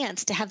the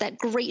chance to have that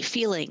great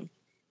feeling,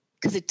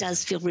 because it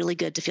does feel really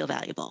good to feel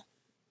valuable.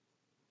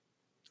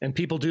 And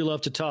people do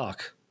love to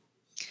talk.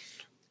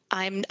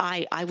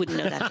 I wouldn't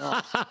know that at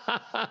all.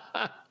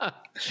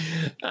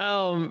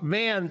 Oh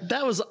man,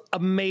 that was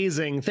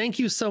amazing. Thank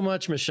you so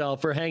much, Michelle,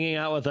 for hanging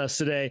out with us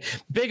today.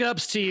 Big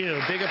ups to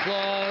you. Big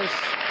applause.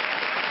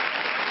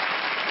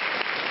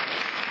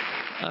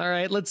 All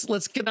right,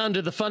 let's get on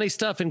to the funny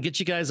stuff and get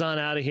you guys on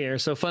out of here.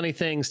 So funny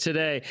things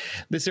today.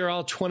 These are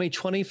all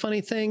 2020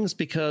 funny things,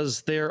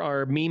 because there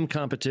are meme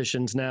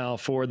competitions now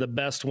for the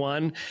best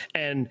one,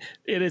 and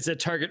it is a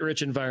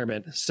target-rich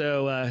environment.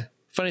 So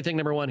funny thing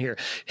number one here.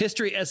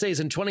 History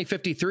essays in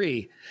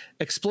 2053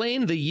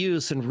 explain the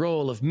use and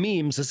role of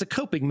memes as a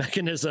coping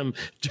mechanism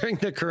during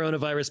the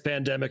coronavirus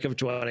pandemic of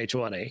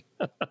 2020.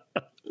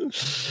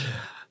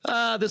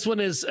 This one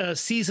is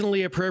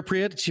seasonally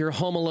appropriate. You're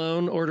home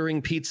alone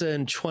ordering pizza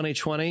in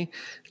 2020.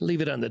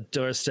 Leave it on the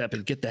doorstep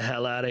and get the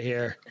hell out of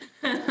here.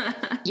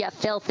 You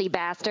filthy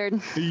bastard.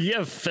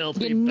 You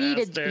filthy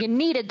bastard. You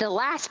needed the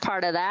last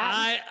part of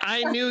that.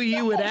 I knew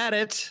you would add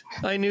it.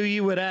 I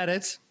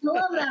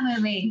love that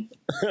movie.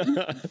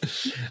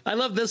 I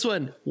love this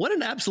one. What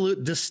an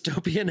absolute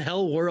dystopian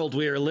hell world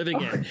we are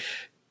living in.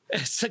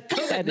 It's a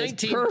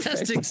COVID-19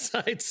 testing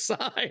site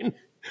sign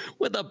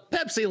with a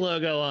Pepsi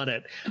logo on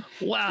it.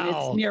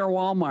 Wow. It's near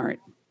Walmart.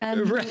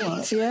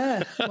 Right.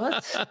 Yeah.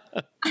 What?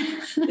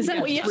 Is that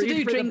what you have to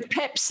do? Drink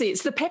Pepsi?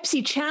 It's the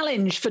Pepsi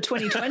challenge for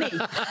 2020.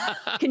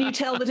 Can you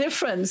tell the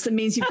difference? That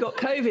means you've got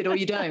COVID or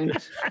you don't.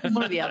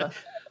 One or the other.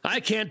 I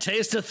can't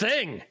taste a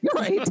thing.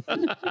 Right.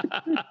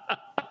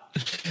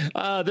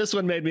 This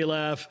one made me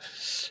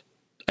laugh.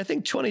 I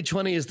think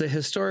 2020 is the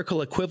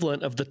historical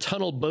equivalent of the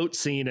tunnel boat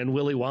scene in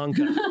Willy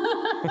Wonka.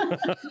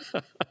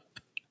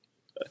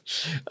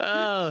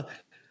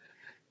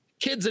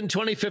 Kids in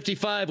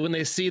 2055, when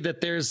they see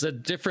that there's a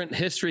different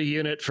history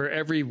unit for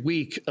every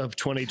week of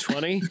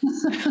 2020.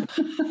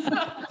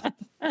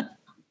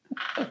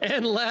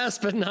 And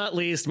last but not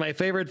least, my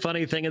favorite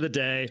funny thing of the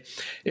day,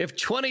 if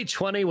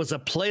 2020 was a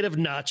plate of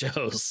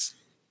nachos.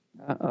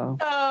 Uh-oh.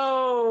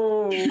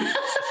 Oh.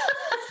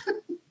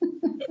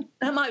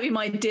 That might be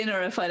my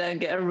dinner if I don't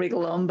get a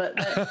wriggle on, but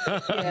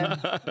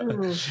yeah.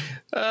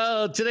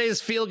 Oh,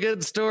 today's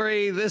feel-good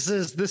story. This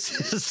is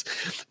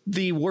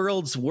the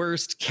world's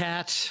worst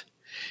cat.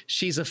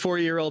 She's a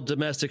 4-year-old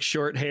domestic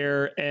short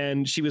hair,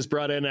 and she was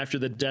brought in after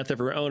the death of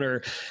her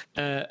owner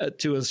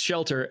to a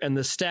shelter, and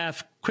the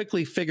staff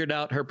quickly figured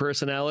out her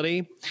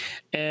personality,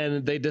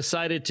 and they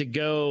decided to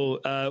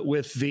go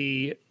with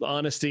the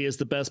honesty is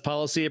the best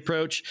policy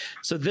approach.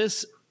 So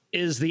this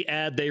is the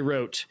ad they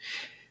wrote.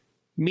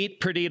 Meet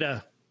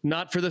Perdita,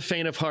 not for the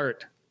faint of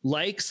heart.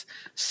 Likes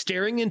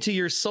staring into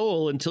your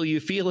soul until you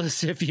feel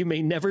as if you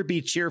may never be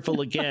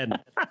cheerful again.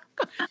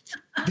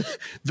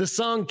 The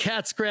song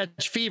Cat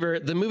Scratch Fever,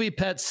 the movie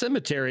Pet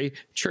Cemetery,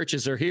 Church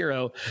is her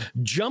hero,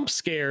 jump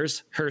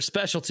scares, her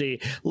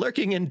specialty,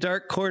 lurking in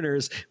dark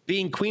corners,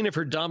 being queen of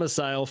her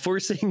domicile,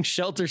 forcing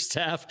shelter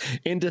staff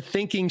into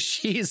thinking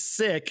she's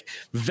sick.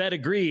 Vet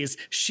agrees.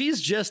 She's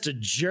just a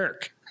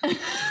jerk.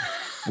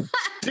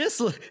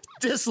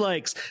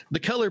 Dislikes the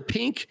color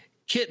pink,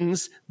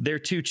 kittens, they're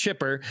too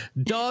chipper,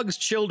 dogs,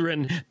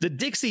 children, the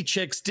Dixie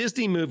Chicks,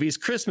 Disney movies,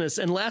 Christmas,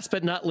 and last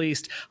but not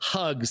least,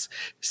 hugs.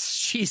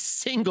 She's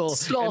single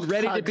and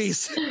ready to be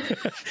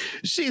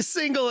she's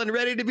single and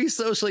ready to be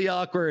socially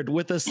awkward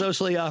with a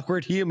socially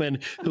awkward human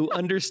who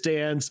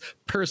understands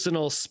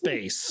personal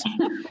space.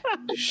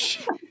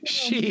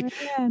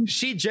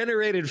 She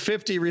generated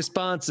 50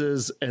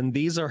 responses, and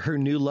these are her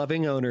new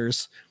loving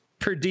owners.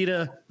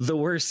 Perdita, the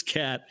worst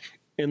cat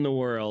in the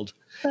world.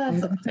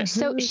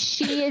 So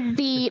she is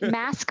the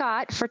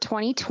mascot for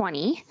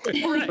 2020.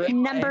 Right.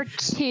 Number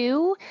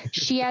 2,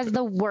 she has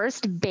the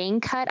worst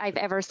bang cut I've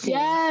ever seen.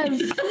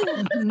 Yes.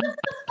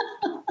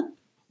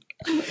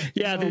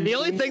 Yeah, the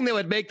only thing that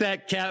would make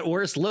that cat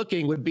worse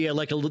looking would be the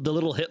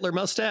little Hitler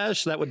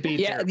mustache. That would be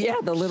terrible. Yeah,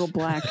 the little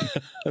black,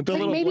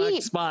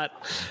 black spot.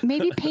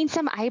 Maybe paint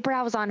some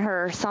eyebrows on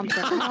her or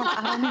something.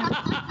 I don't know.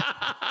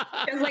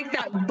 It's like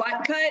that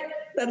butt cut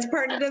that's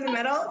parted in the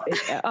middle.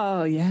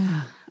 Oh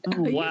yeah.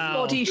 Oh, wow.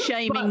 Body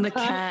shaming the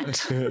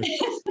cat.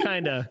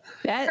 Kinda.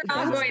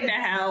 I'm going to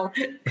hell.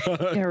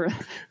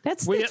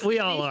 That's we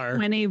all are.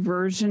 2020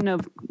 version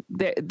of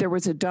there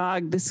was a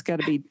dog. This has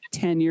got to be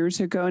 10 years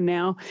ago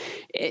now,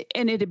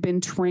 and it had been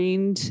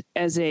trained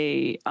as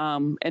an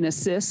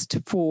assist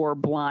for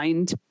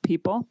blind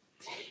people,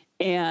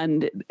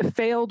 and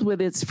failed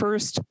with its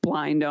first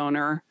blind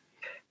owner.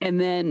 And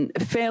then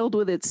failed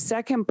with its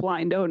second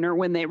blind owner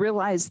when they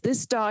realized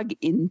this dog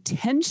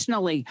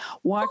intentionally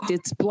walked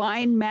its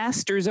blind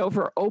masters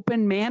over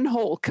open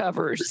manhole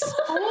covers.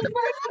 Oh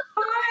my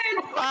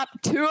God!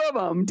 Popped 2 of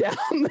them down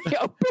the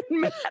open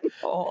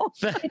manhole.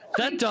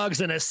 That dog's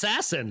an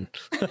assassin.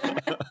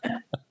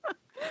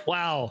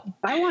 Wow.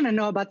 I want to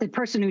know about the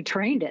person who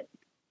trained it.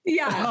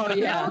 Yeah. Oh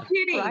yeah. No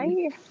kidding.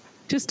 Right?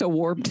 Just a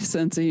warped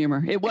sense of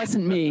humor. It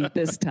wasn't me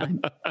this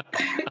time.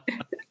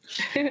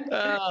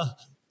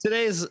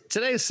 Today's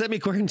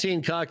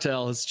semi-quarantine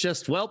cocktail is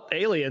just,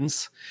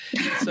 aliens.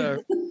 It's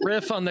a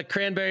riff on the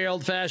cranberry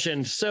old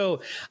fashioned.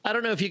 So I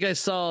don't know if you guys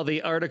saw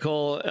the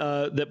article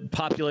that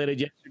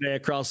populated yesterday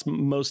across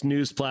most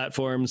news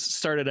platforms.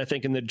 Started, I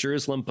think, in the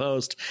Jerusalem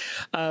Post.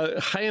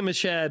 Chaim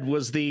Mashad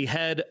was the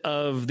head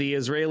of the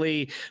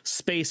Israeli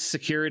Space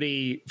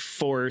Security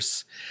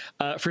Force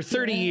for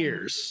 30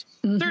 years.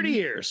 30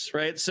 years,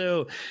 right?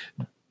 So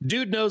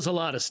dude knows a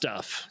lot of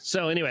stuff.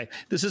 So anyway,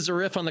 this is a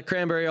riff on the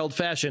cranberry old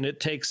fashioned. It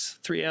takes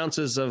 3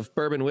 ounces of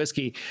bourbon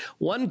whiskey,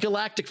 1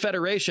 galactic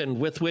federation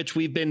with which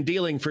we've been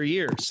dealing for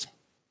years,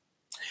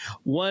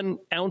 1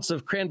 ounce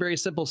of cranberry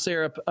simple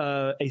syrup,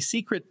 a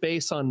secret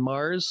base on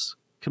Mars,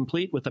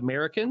 complete with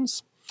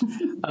Americans,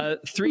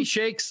 3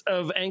 shakes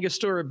of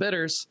Angostura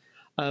bitters.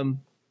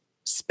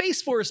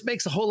 Space Force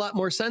makes a whole lot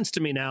more sense to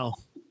me now.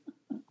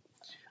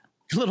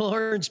 Little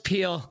orange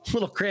peel,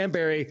 little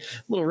cranberry,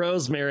 little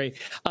rosemary.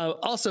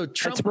 Also,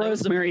 Trump. That's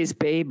Rosemary's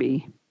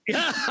Baby.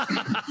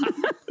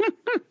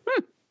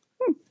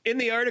 In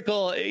the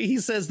article, he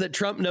says that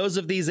Trump knows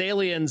of these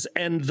aliens,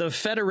 and the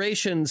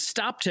Federation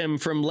stopped him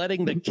from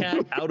letting the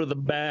cat out of the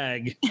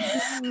bag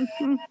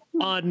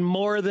on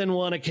more than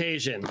one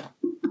occasion.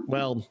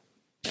 Well,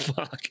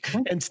 fuck.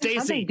 And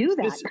Stacey, do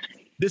that?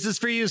 This is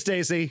for you,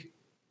 Stacey.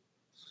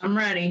 I'm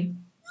ready.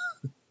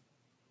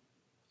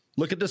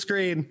 Look at the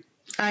screen.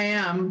 I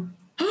am.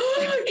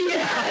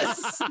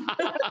 Yes!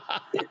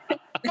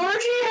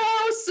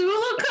 Sergio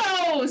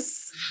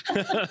Sulikos!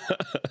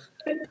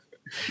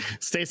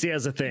 Stacy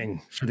has a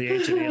thing for the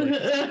ancient aliens.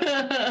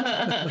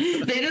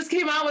 They just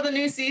came out with a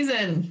new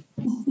season.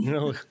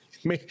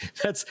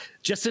 That's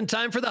just in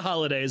time for the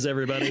holidays,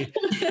 everybody.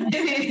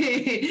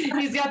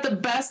 He's got the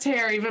best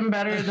hair, even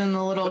better than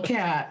the little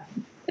cat.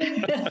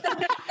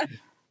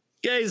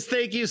 Guys,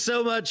 thank you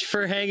so much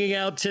for hanging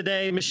out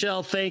today.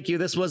 Michelle, thank you.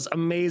 This was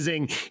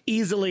amazing.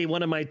 Easily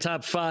one of my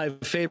top 5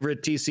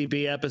 favorite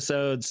TCB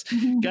episodes.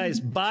 Guys,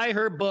 buy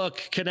her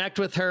book. Connect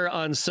with her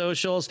on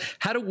socials.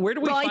 Where do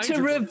we write find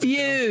a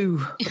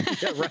review?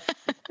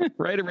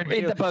 Write a review.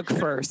 Read the book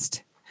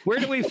first. Where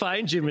do we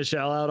find you,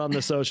 Michelle, out on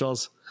the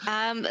socials?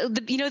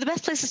 The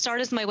best place to start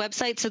is my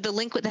website. So the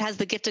link that has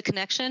the Get to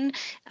Connection,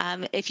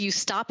 if you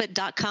stop at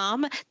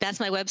 .com, that's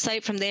my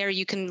website. From there,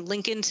 you can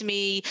link into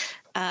me.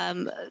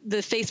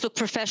 The Facebook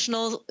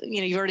professional,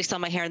 you already saw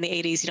my hair in the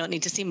 80s. You don't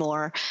need to see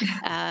more.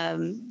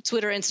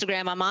 Twitter,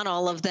 Instagram, I'm on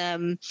all of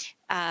them.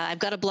 I've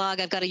got a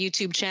blog. I've got a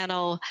YouTube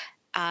channel.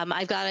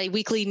 I've got a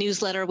weekly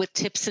newsletter with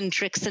tips and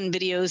tricks and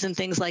videos and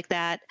things like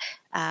that.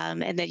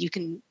 And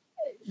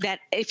that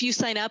if you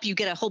sign up, you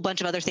get a whole bunch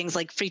of other things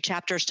like free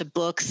chapters to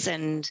books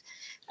and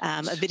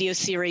a video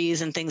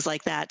series and things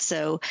like that.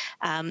 So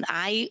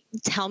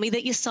tell me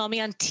that you saw me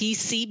on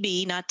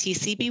TCB, not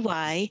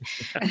TCBY.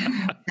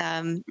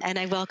 And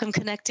I welcome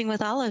connecting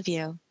with all of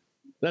you.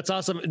 That's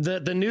awesome.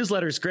 The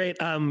newsletter is great.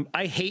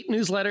 I hate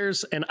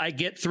newsletters, and I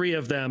get 3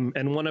 of them,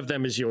 and one of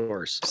them is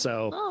yours.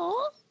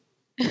 So.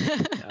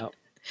 Yeah.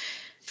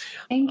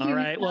 Thank you. All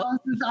right. Well,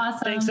 this is awesome.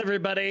 Thanks,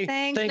 everybody.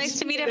 Thanks. Nice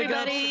to meet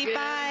everybody.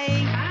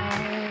 Bye.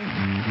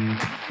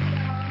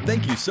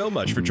 Thank you so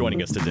much for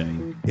joining us today.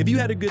 If you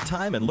had a good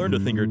time and learned a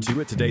thing or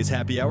two at today's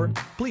happy hour,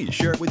 please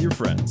share it with your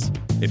friends.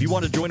 If you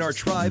want to join our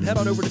tribe, head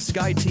on over to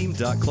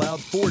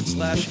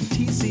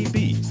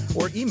skyeteam.cloud/TCB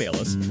or email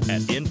us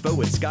at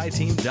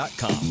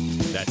info@skyeteam.com.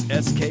 That's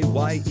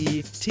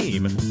SKYE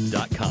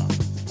team.com.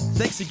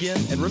 Thanks again,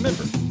 and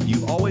remember,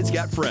 you've always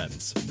got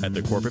friends at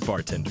the Corporate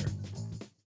Bartender.